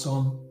passed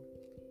on,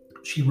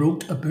 she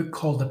wrote a book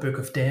called The Book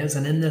of Days,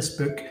 and in this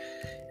book,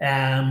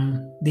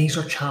 these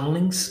are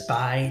channelings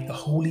by the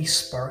Holy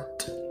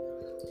Spirit.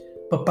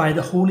 But by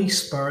the Holy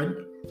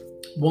Spirit,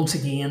 once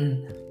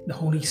again, the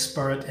Holy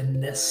Spirit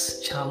in this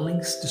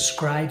channelings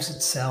describes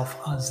itself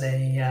as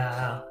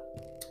the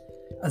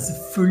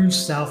full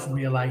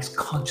self-realized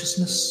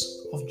consciousness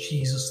of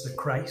Jesus the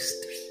Christ,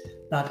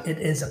 that it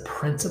is a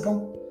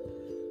principle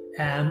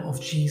of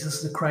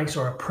Jesus the Christ,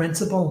 or a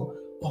principle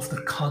of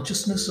the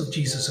consciousness of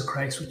Jesus the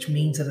Christ, which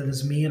means that it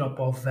is made up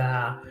of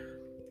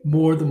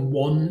more than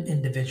one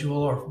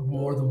individual, or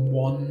more than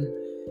one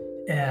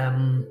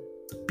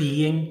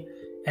being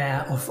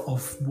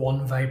of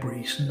one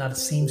vibration, that it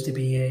seems to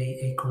be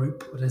a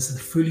group, but is the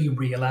fully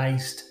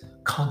realized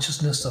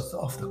consciousness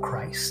of the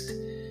Christ.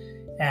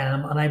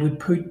 And I would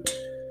put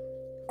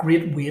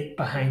great weight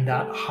behind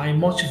that. How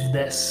much of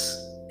this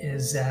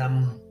is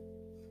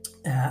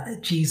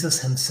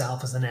Jesus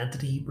himself as an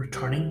entity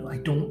returning? I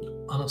don't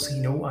honestly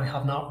know. I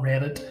have not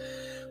read it,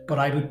 but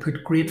I would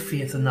put great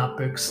faith in that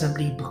book,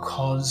 simply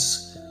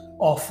because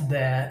of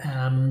the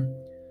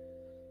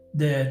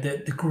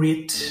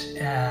great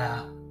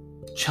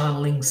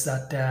channelings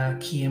that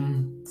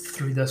came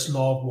through this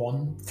law of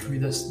one, through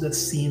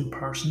this same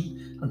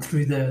person, and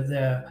through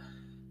the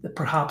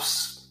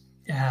perhaps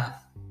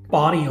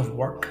body of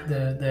work,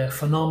 the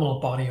phenomenal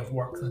body of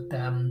work that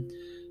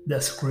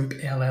this group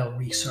LL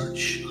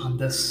Research and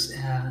this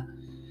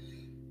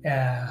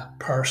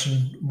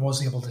person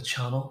was able to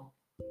channel.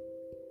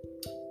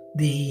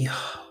 The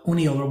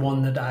only other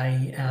one that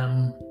I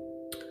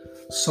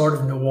sort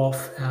of know of,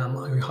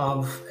 who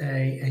have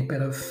a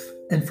bit of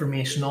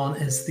information on,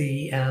 is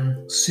the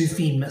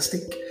Sufi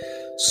mystic.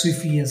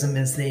 Sufism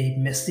is the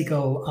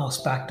mystical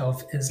aspect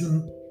of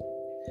Islam.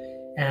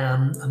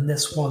 And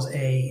this was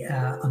a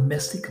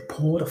mystic, a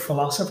poet, a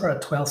philosopher, a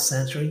 12th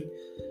century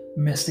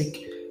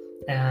mystic,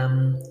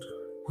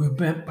 who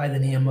went by the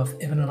name of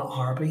Ibn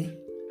Arabi.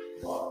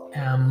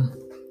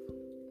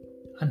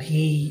 And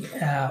he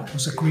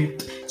was a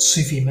great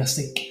Sufi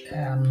mystic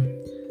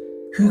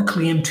who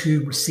claimed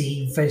to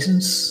receive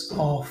visions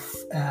of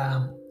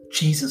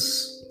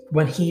Jesus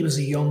when he was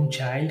a young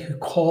child, who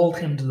called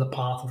him to the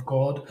path of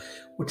God,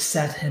 which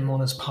set him on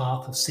his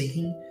path of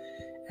seeking.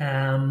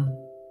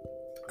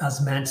 As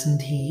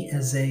mentioned, he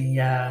is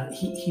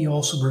he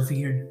also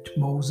revered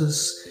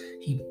Moses.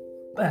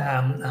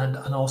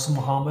 And also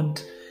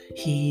Muhammad.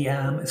 He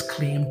is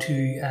claimed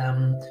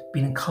to be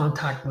in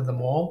contact with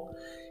them all,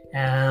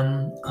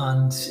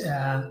 and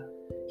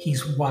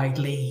he's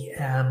widely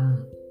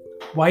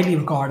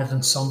regarded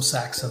in some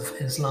sects of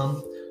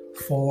Islam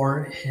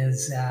for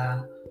his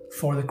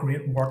for the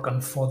great work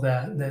and for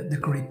the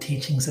great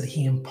teachings that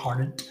he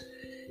imparted.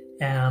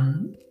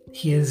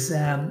 He is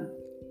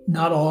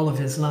not all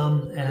of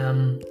Islam,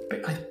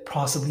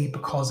 possibly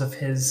because of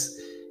his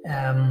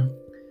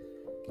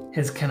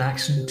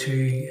connection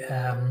to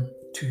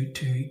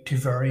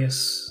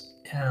various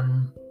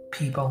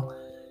people.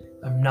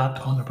 I'm not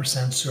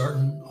 100%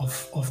 certain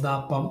of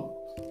that, but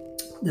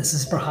this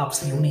is perhaps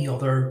the only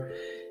other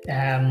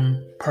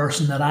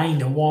person that I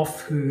know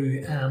of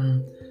who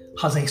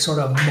has a sort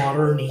of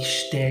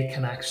modern-ish day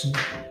connection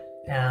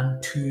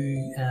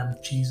to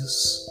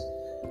Jesus.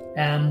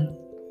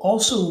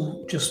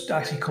 Also, just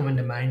actually coming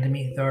to mind to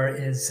me, there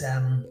is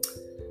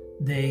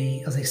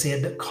as I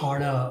said,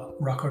 Clara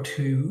Rockert,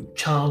 who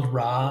channeled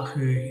Ra,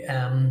 who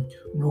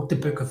wrote the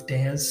Book of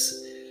Days.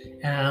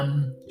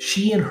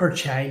 She in her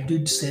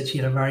childhood said she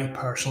had a very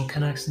personal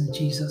connection to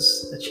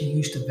Jesus, that she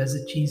used to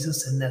visit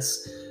Jesus in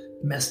this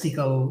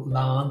mystical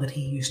land that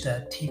he used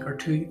to take her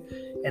to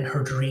in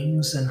her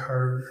dreams and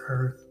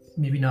her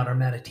maybe not her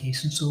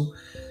meditation. So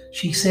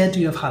she said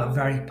to have had a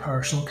very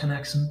personal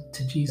connection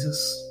to Jesus.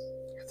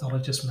 I thought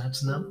I'd just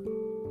mention that.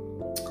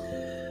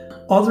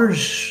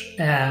 Others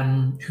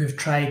who have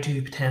tried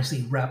to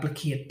potentially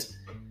replicate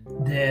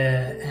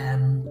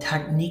the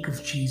technique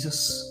of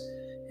Jesus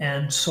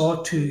and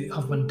sought to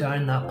have went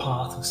down that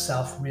path of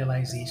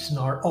self-realization,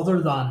 or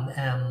other than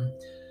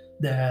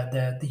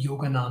the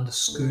Yogananda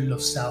school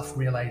of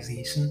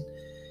self-realization,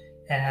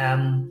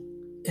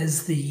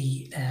 is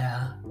the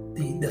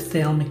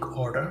Thelmic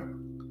Order,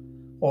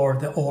 or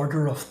the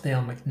Order of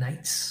Thelmic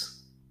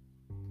Knights,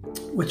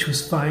 which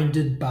was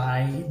founded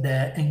by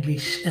the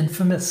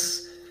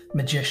infamous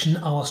magician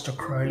Aleister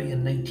Crowley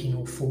in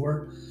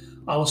 1904.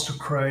 Aleister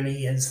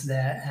Crowley is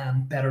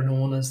better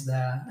known as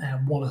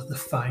one of the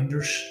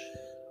founders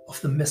of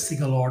the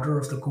mystical order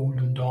of the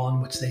Golden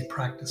Dawn, which they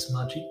practice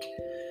magic.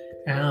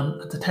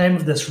 At the time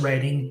of this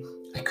writing,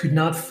 I could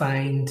not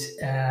find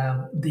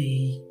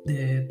the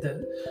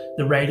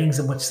writings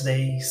in which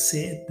they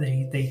say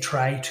they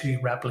try to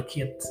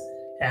replicate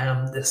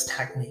this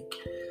technique.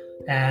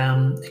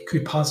 It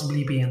could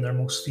possibly be in their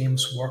most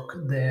famous work,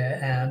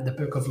 the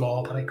Book of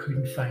Law, but I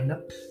couldn't find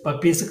it.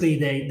 But basically,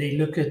 they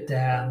looked at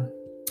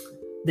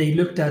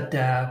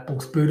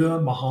both Buddha,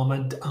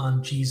 Muhammad,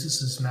 and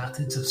Jesus's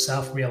methods of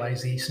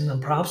self-realization,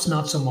 and perhaps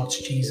not so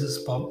much Jesus,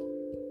 but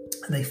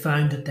they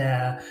found that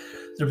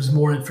there was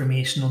more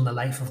information on the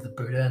life of the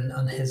Buddha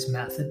and his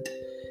method,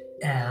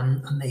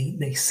 and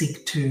they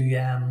seek to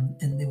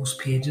in those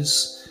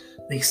pages.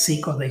 They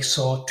seek, or they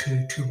sought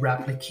to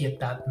replicate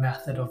that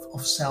method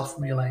of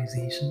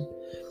self-realization.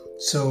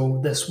 So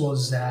this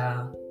was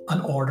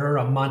an order,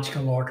 a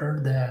magical order,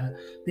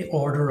 the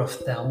Order of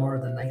Thelma, or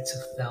the Knights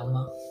of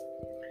Thelma.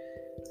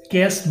 I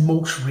guess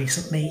most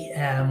recently,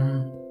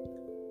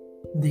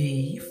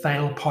 the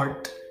final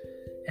part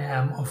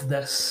of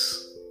this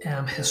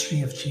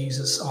history of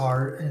Jesus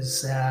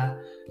is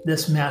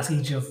this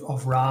message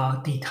of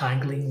Ra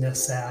detangling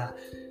this.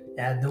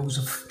 Those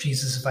of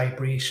Jesus'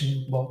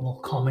 vibration will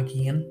come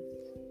again.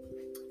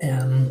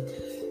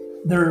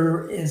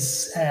 There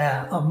is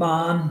a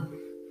man,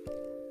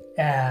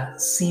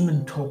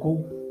 Seaman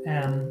Toko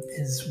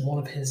is one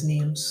of his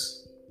names.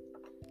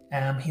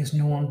 He's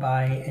known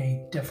by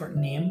a different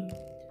name,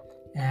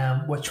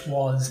 which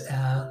was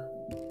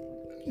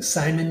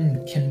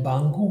Simon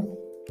Kimbangu.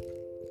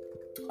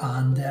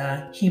 And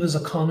he was a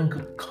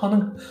Congolese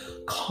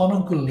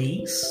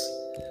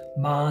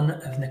man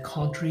of the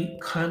country,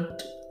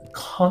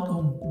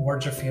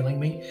 words are failing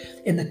me,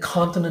 in the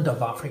continent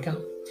of Africa.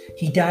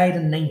 He died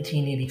in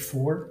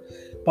 1984,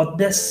 but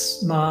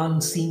this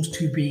man seems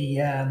to be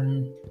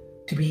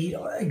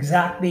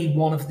exactly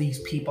one of these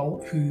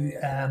people who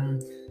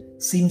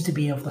seems to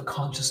be of the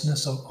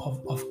consciousness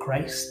of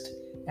Christ.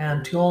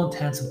 And to all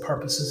intents and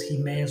purposes, he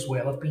may as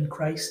well have been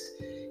Christ.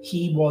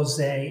 He was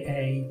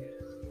a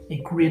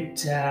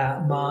great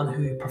man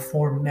who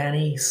performed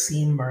many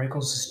same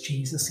miracles as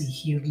Jesus. He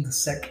healed the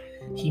sick.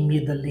 He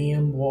made the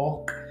lame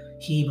walk.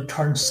 He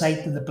returned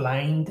sight to the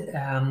blind.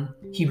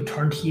 He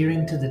returned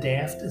hearing to the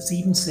deaf. It's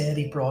even said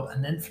he brought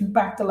an infant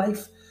back to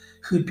life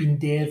who had been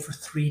dead for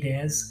 3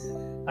 days.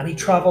 And he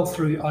travelled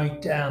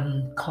throughout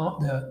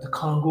the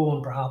Congo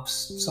and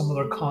perhaps some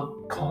other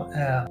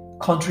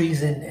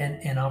countries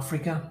in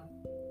Africa,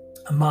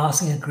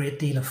 amassing a great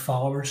deal of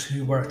followers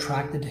who were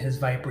attracted to his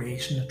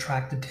vibration,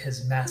 attracted to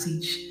his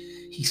message.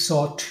 He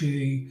sought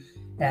to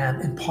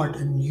impart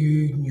a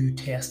New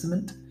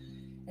Testament.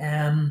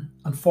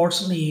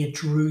 Unfortunately, it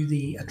drew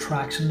the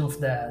attraction of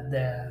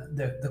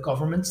the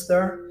governments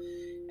there,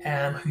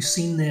 who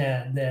seen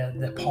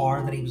the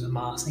power that he was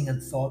amassing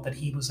and thought that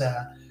he was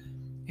a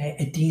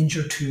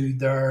danger to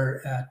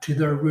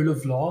their rule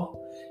of law.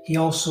 He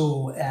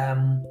also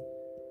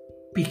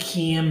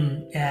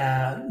became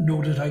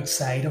noted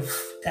outside of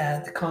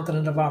the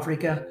continent of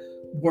Africa.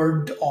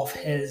 Word of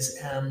his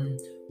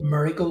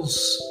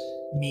miracles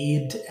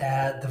made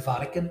the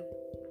Vatican,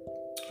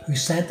 who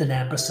sent an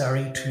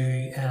emissary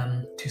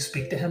to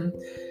speak to him.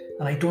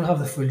 And I don't have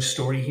the full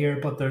story here,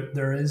 but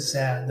there is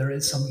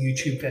some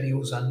YouTube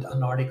videos and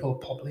an article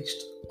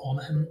published on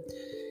him,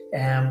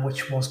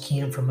 which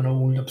came from an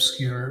old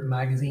obscure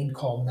magazine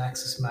called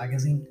Nexus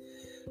Magazine.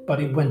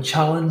 But when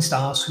challenged,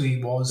 asked who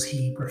he was,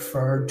 he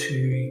referred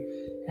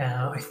to,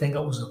 I think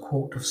it was a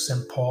quote of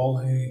St. Paul,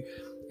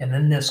 and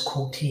in this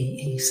quote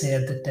he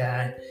said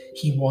that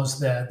he was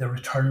the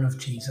return of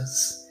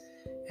Jesus.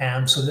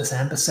 So this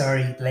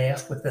emissary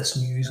left with this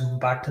news and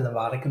went back to the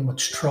Vatican,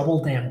 which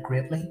troubled them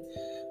greatly,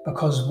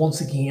 because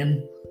once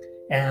again,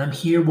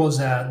 here was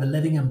the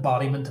living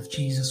embodiment of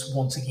Jesus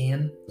once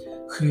again,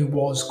 who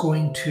was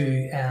going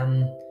to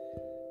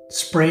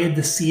spread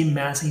the same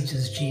message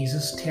as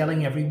Jesus,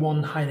 telling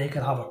everyone how they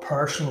could have a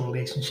personal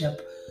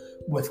relationship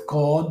with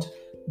God,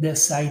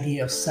 this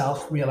idea of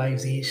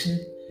self-realization,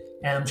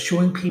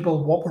 showing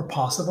people what were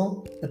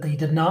possible, that they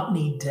did not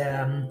need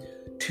to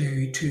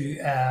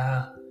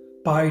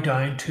bow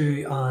down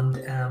to and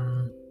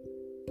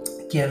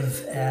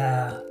give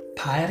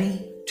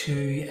piety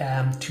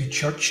to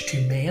church,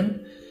 to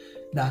men,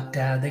 that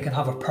they could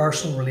have a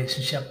personal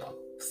relationship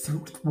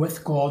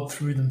with God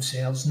through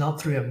themselves, not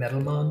through a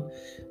middleman.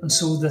 And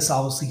so this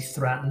obviously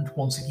threatened,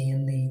 once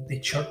again, the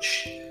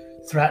church,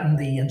 threatened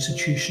the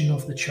institution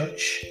of the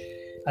church.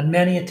 And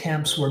many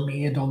attempts were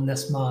made on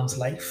this man's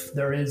life.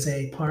 There is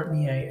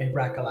apparently a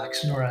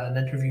recollection or an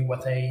interview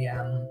with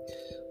an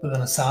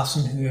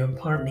assassin who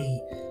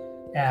apparently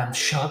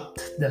shot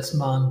this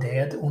man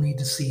dead, only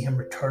to see him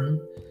return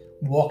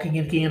walking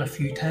again a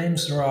few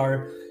times. There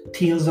are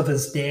tales of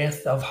his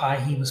death, of how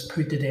he was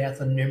put to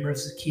death on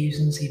numerous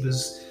occasions. He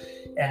was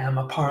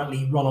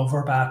apparently run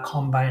over by a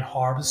combine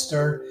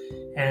harvester,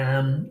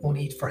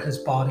 only for his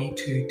body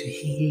to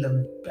heal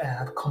and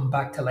come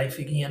back to life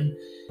again.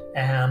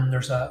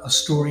 There's a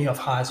story of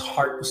how his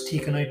heart was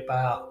taken out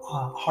by a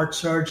heart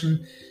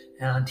surgeon,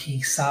 and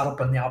he sat up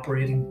on the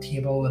operating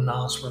table and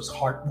asked where his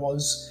heart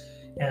was.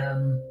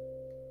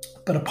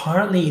 But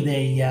apparently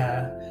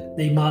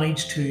they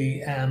managed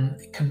to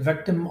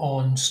convict him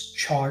on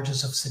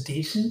charges of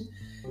sedation,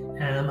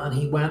 and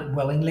he went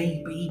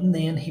willingly. But even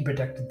then, he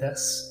predicted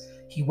this.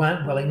 He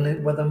went willingly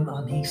with him,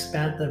 and he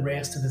spent the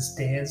rest of his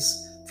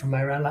days, from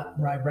my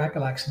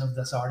recollection of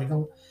this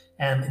article,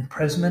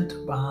 imprisonment.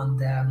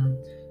 And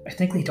I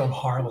think they done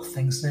horrible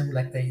things to him,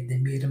 like they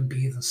made him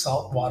bathe in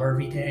salt water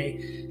every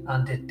day,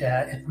 and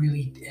it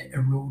really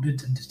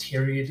eroded and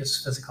deteriorated his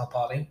physical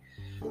body.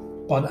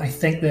 But I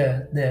think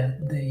the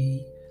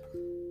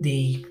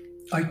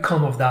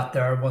outcome of that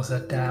there was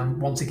that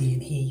once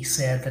again he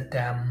said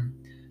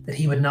that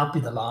he would not be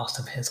the last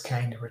of his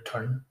kind to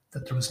return,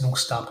 that there was no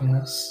stopping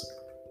this.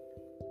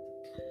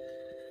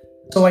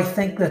 So I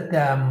think that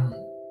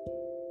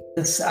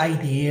this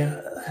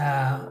idea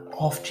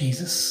of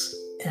Jesus,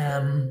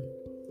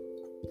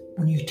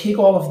 when you take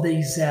all of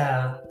these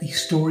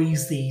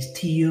stories, these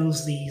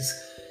tales, these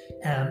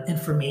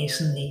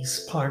information,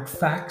 these apparent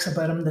facts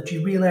about him, that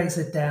you realise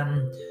that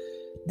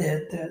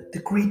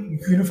the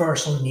great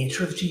universal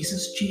nature of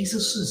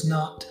Jesus is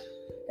not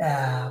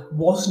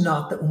was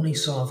not the only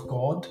Son of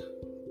God,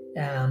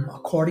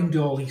 according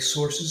to all these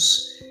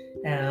sources,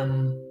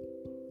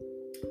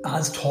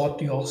 as taught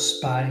to us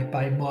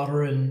by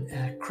modern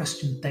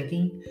Christian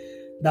thinking,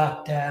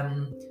 that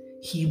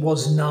he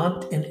was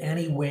not in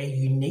any way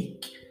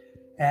unique.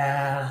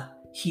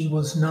 He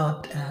was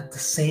not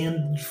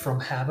descended from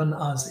heaven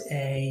as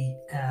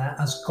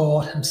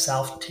God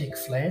himself take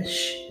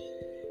flesh.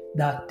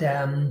 That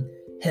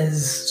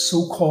his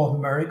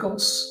so-called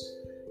miracles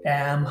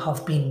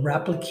have been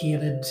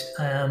replicated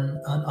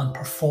and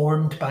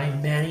performed by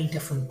many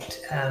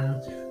different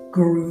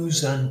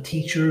gurus and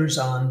teachers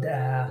and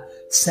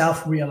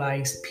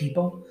self-realized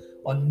people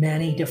on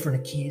many different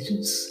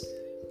occasions,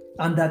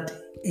 and that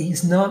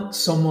he's not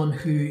someone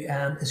who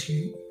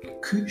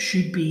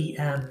should be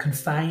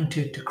confined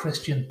to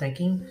Christian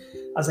thinking.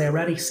 As I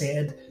already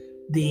said,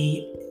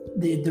 the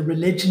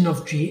religion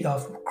of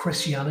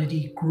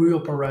Christianity grew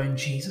up around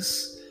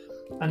Jesus,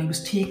 and he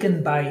was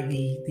taken by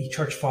the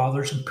church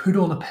fathers and put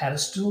on a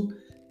pedestal,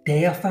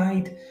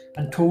 deified,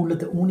 and told that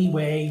the only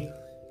way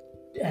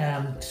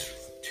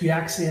to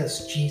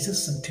access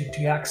Jesus and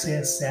to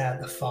access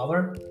the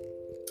Father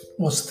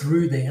was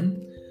through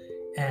them.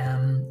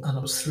 And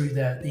it was through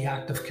the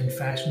act of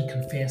confession,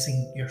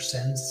 confessing your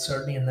sins,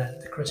 certainly in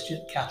the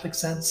Christian Catholic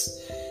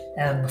sense.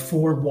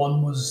 Before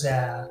one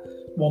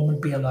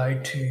would be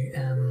allowed to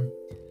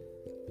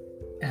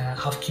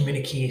have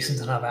communications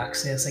and have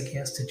access, I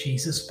guess, to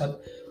Jesus.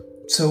 But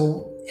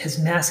so his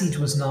message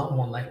was not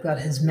one like that.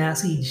 His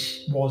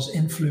message was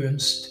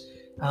influenced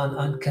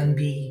and can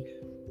be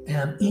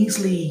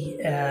easily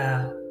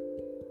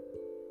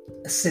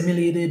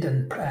assimilated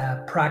and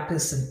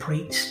practiced and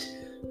preached.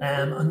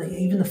 And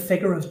even the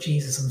figure of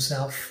Jesus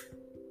himself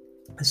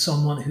is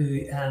someone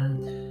who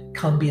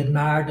can be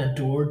admired and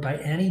adored by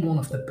anyone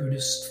of the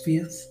Buddhist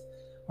faith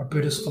or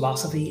Buddhist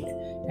philosophy.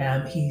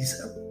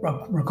 He's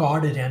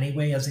regarded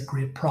anyway as a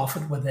great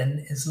prophet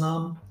within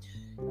Islam.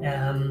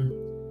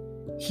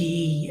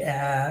 He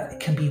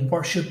can be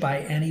worshipped by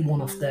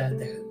anyone of the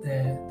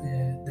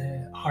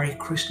Hare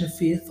Krishna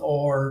faith,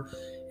 or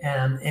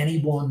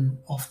anyone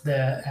of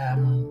the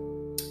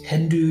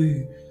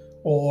Hindu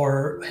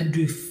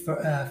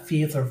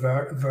faith or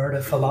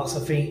Verda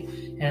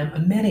philosophy,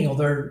 and many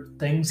other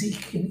things. He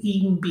can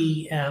even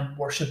be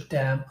worshipped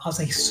as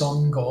a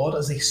sun god,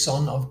 as a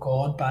son of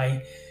God,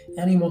 by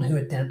anyone who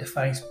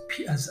identifies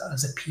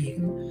as a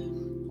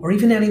pagan, or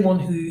even anyone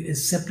who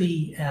is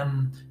simply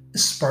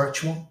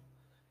spiritual,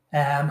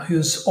 who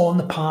is on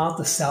the path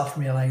to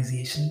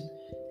self-realization,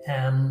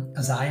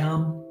 as I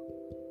am.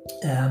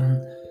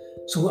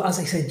 So as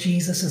I said,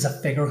 Jesus is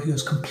a figure who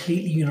is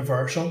completely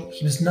universal.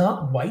 He was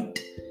not white.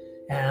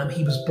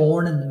 He was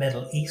born in the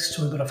Middle East,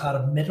 so he would have had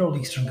a Middle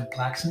Eastern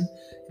complexion.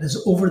 It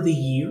is over the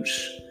years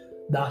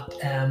that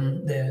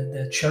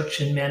the church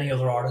and many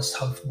other artists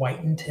have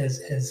whitened his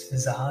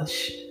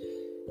visage.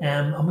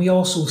 And we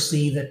also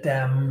see that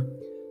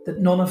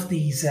none of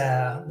these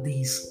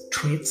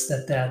traits,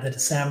 that the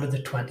December the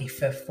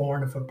 25th,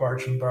 born of a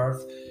virgin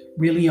birth,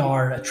 really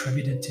are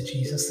attributed to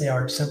Jesus. They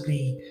are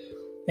simply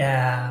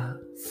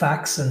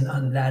facts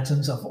and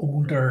legends of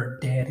older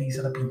deities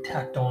that have been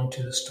tacked on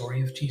to the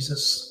story of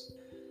Jesus.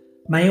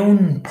 My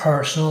own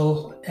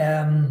personal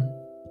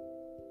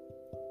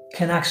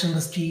connection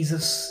with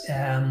Jesus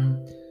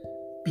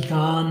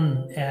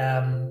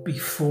began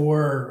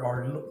before,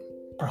 or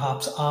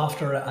perhaps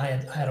after, I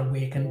had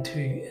awakened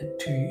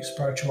to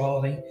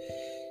spirituality.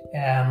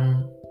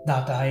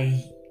 That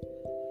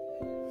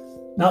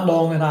Not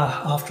long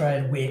after I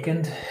had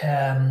awakened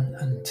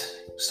and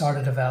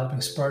started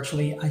developing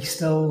spiritually, I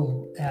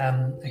still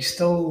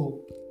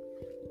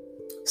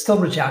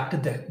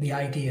rejected the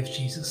idea of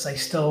Jesus. I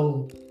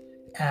still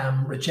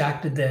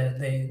rejected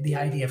the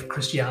idea of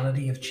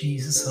Christianity, of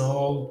Jesus, and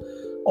all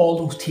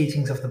those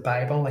teachings of the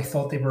Bible. I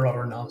thought they were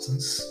utter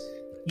nonsense.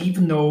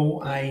 Even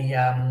though I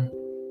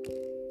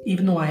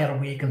had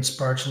awakened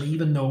spiritually,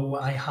 even though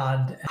I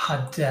had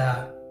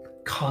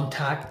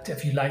contact,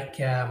 if you like,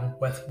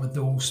 with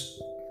those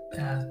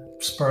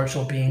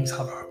spiritual beings,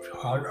 had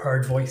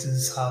heard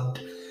voices, had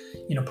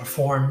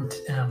performed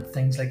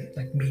things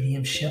like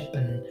mediumship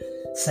and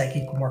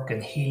psychic work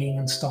and healing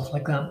and stuff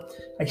like that,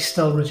 I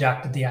still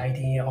rejected the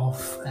idea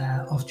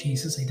of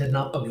Jesus. I did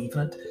not believe in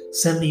it,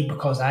 simply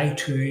because I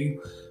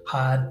too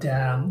had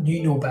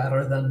knew no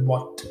better than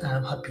what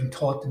had been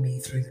taught to me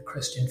through the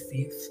Christian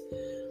faith.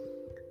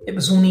 It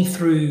was only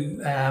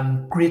through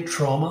great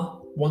trauma,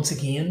 once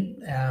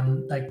again,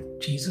 like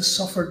Jesus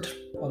suffered,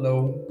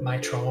 although my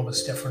trauma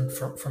was different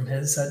from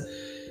his, that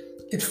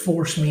it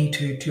forced me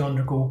to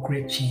undergo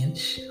great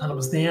change. And it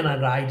was then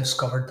that I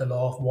discovered the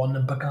law of one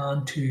and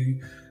began to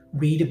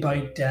read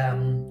about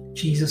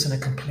Jesus in a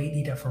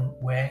completely different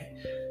way,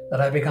 that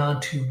I began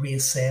to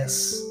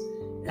reassess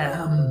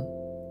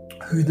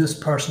who this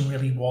person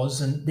really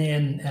was. And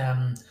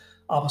then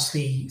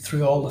obviously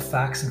through all the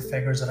facts and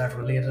figures that I've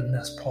related in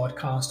this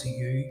podcast to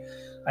you,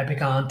 I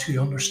began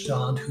to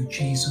understand who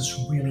Jesus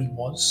really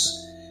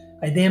was.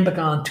 I then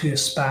began to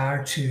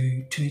aspire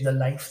to the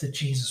life that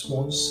Jesus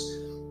was.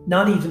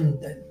 Not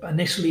even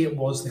initially it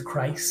was the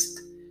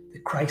Christ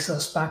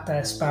aspect. I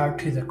aspired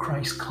to the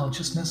Christ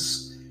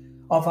consciousness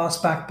of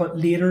aspect, but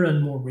later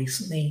and more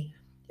recently,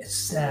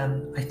 it's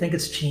I think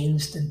it's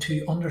changed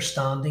into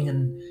understanding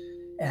and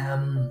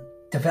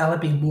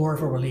developing more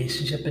of a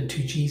relationship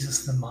into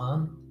Jesus the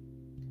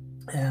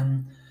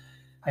man.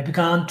 I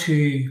began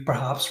to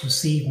perhaps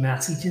receive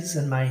messages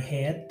in my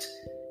head,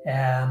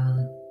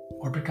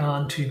 or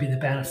began to be the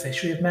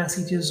beneficiary of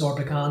messages, or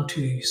began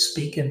to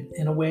speak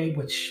in a way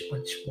which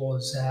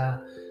was,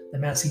 the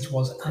message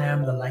was, I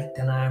am the light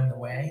and I am the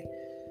way.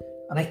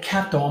 And I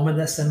kept on with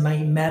this in my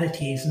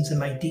meditations, in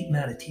my deep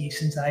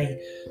meditations. I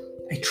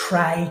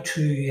try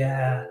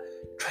to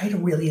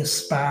really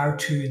aspire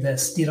to the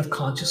state of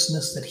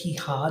consciousness that he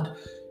had,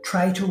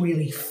 try to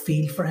really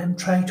feel for him,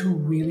 try to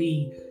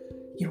really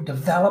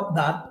develop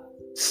that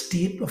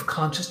state of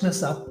consciousness,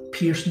 that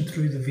piercing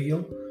through the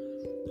veil,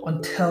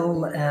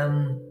 until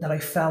that I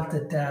felt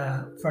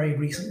that very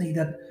recently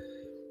that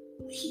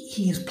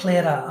he has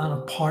played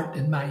a part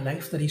in my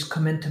life, that he's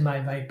come into my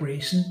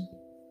vibration.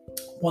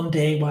 One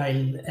day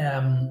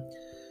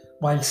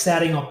while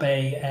setting up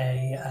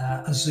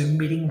a Zoom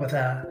meeting with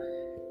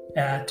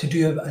to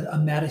do a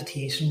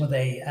meditation with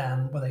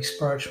a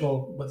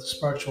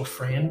spiritual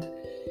friend,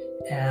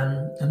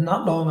 and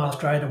not long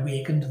after I'd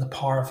awakened to the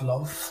power of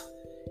love.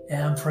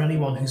 For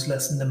anyone who's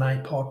listened to my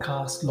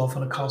podcast, Love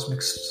on a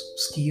Cosmic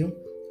Scale,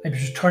 I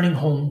was returning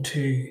home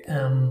to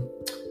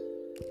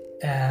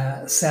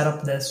set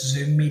up this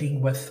Zoom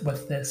meeting with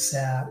this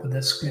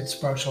great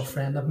spiritual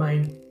friend of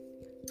mine,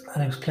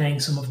 and I was playing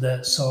some of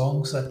the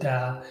songs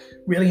that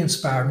really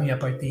inspired me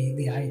about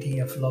the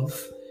idea of love.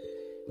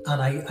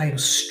 And I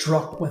was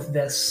struck with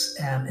this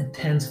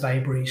intense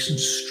vibration,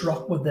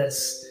 struck with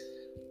this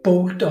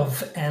bolt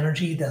of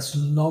energy, this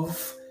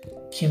love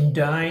came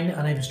down,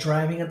 and I was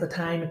driving at the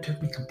time. It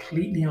took me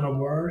completely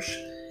unawares,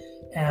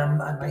 and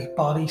my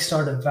body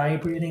started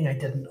vibrating.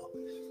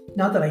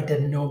 Not that I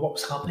didn't know what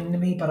was happening to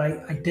me, but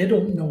I did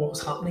know what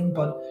was happening,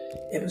 but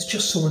it was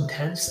just so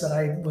intense that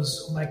I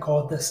was, oh my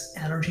God, this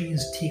energy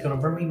has taken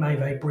over me. My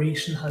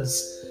vibration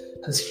has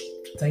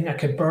I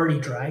could barely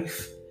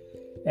drive.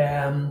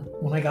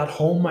 When I got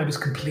home, I was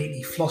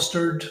completely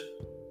flustered.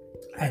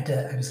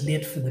 I was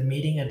late for the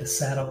meeting. I had to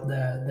set up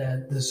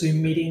the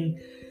Zoom meeting.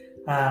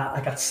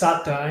 I got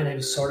sat down. I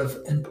was sort of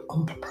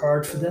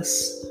unprepared for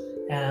this.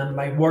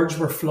 My words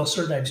were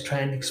flustered. I was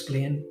trying to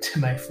explain to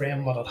my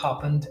friend what had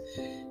happened.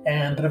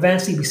 But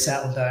eventually we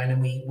settled down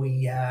and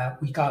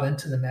we got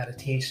into the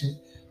meditation.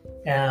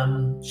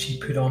 She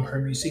put on her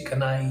music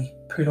and I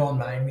put on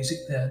my music,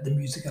 the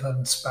music that had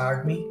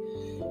inspired me.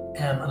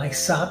 And I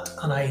sat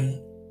and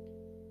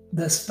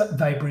this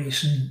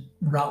vibration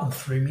rattled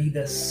through me,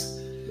 this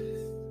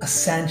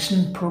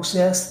ascension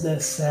process,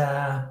 this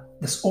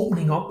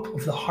opening up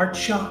of the heart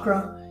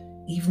chakra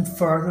even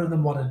further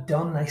than what I'd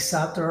done. I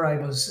sat there, I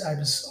was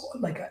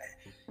like,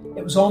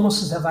 it was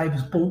almost as if I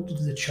was bolted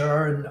to the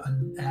chair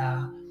and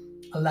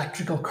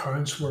electrical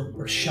currents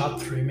were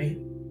shot through me.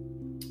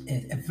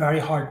 A very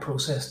hard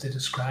process to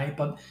describe,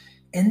 but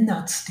in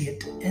that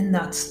state,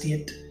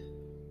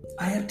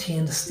 I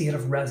attained a state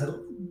of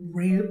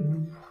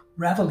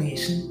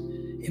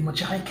revelation in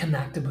which I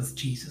connected with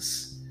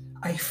Jesus.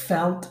 I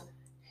felt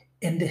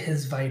into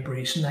his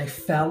vibration. I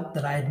felt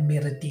that I had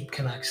made a deep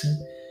connection.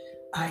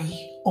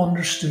 I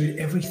understood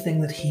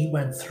everything that he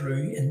went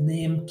through in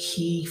them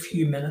key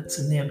few minutes,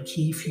 in them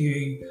key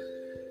few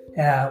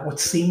what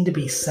seemed to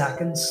be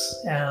seconds,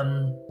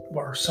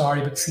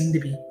 but seemed to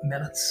be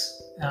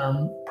minutes,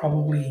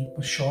 probably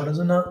was shorter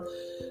than that.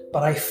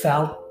 But I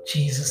felt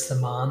Jesus the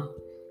man.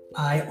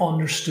 I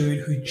understood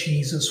who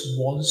Jesus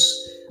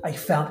was. I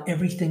felt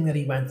everything that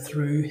he went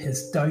through,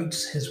 his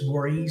doubts, his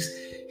worries,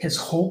 his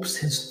hopes,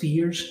 his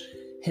fears,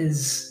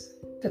 his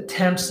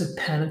attempts at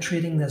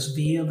penetrating this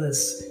veil,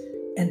 this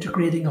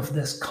integrating of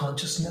this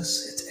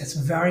consciousness. It's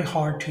very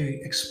hard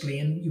to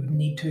explain. You would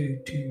need to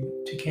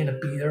kind of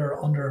be there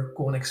or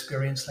undergo an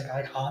experience like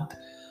I had.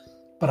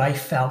 But I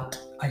felt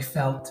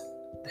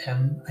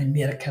him. I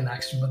made a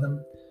connection with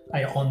him.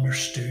 I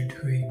understood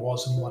who he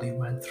was and what he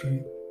went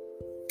through.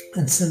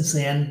 And since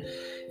then,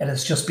 it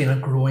has just been a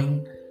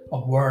growing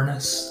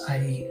awareness.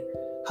 I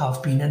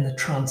have been in the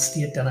trance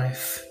state, and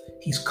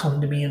he's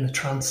come to me in the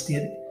trance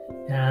state,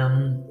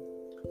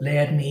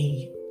 led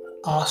me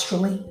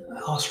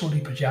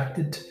astrally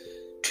projected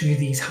to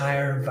these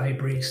higher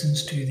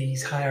vibrations, to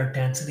these higher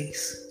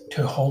densities,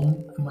 to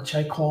home, in which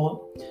I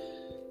call it.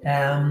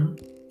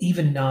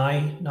 Even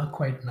now, not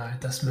quite now at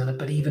this minute,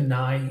 but even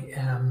now,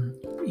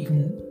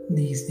 even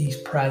these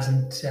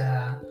present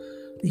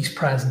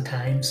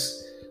times,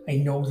 I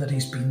know that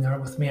he's been there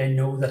with me. I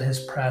know that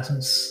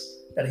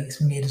that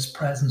he's made his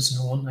presence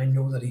known. I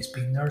know that he's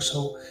been there.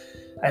 So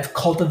I've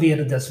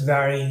cultivated this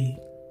very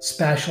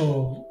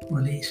special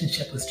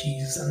relationship with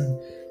Jesus, and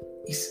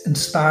he's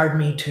inspired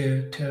me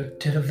to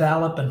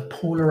develop and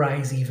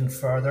polarize even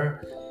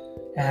further.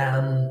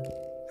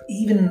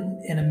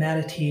 Even in a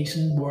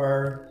meditation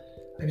where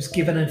I was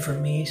given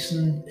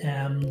information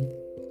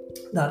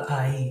that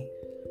I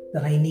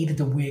needed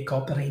to wake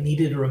up, that I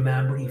needed to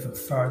remember even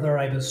further.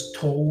 I was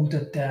told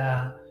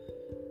that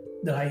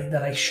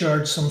I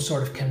shared some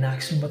sort of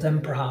connection with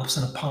him, perhaps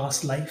in a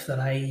past life, that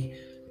I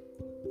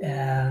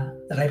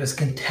was a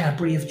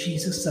contemporary of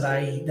Jesus, that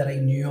I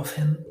knew of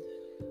him.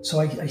 So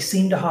I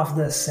seem to have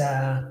this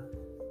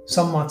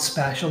somewhat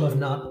special, if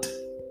not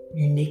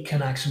unique,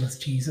 connection with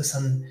Jesus,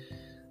 and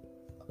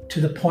to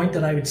the point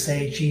that I would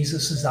say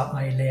Jesus is at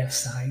my left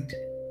side.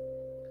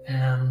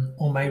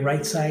 On my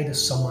right side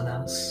is someone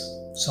else,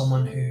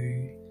 someone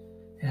who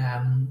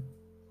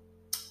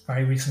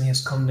very recently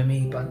has come to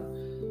me, but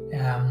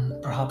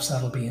perhaps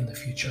that'll be in the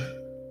future.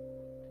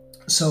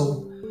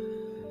 So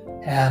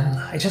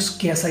I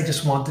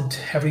just wanted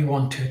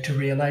everyone to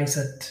realize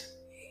that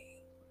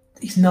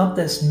he's not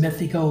this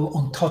mythical,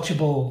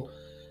 untouchable,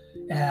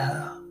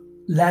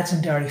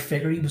 legendary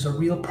figure. He was a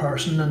real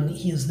person, and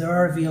he is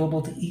there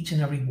available to each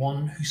and every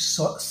one who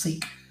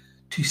seek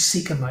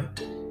him out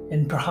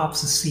in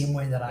perhaps the same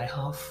way that I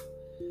have.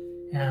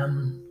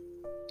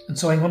 And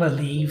so I'm going to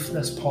leave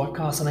this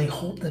podcast, and I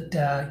hope that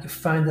you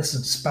found this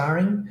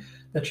inspiring,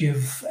 that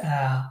you've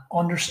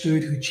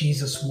understood who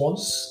Jesus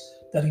was,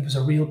 that he was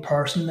a real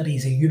person, that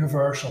he's a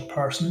universal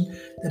person,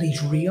 that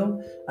he's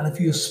real. And if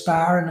you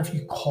aspire, and if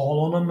you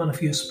call on him, and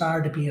if you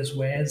aspire to be his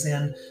ways,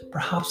 then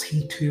perhaps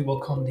he too will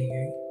come to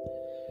you.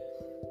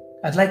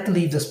 I'd like to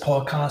leave this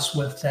podcast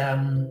with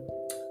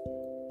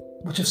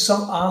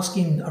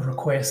asking a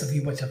request of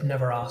you, which I've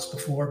never asked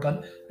before,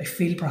 but I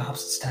feel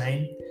perhaps it's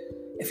time.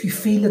 If you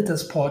feel that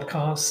this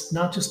podcast,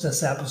 not just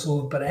this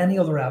episode, but any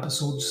other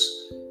episodes,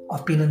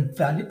 have been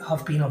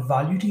of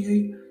value to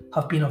you,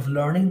 have been of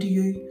learning to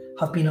you,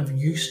 have been of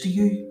use to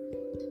you,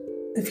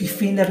 if you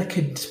feel that it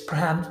could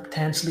perhaps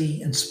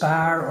potentially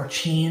inspire or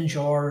change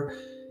or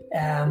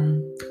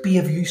be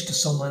of use to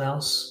someone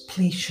else,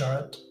 please share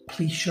it.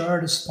 Please share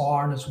it as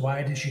far and as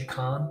wide as you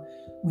can.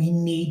 We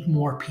need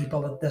more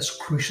people at this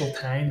crucial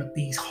time, at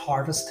these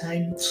harvest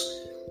times,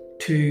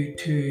 to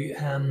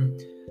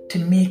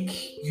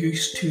make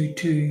use, to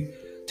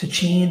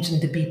change and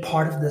to be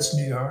part of this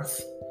new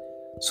earth.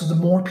 So the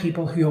more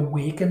people who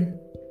awaken,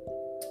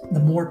 the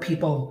more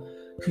people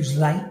whose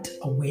light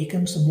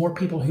awakens, the more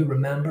people who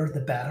remember, the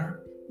better.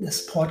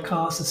 This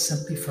podcast is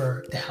simply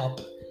to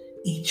help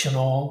each and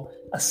all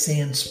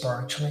ascend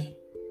spiritually.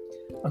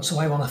 And so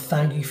I want to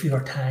thank you for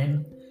your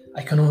time.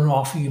 I can only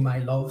offer you my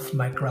love,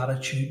 my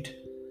gratitude,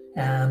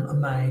 and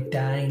my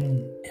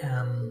dying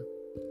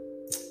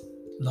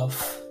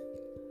love.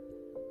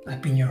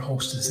 I've been your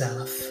host of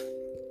Zenith,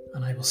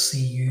 and I will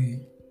see you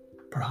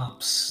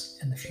perhaps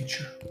in the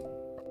future.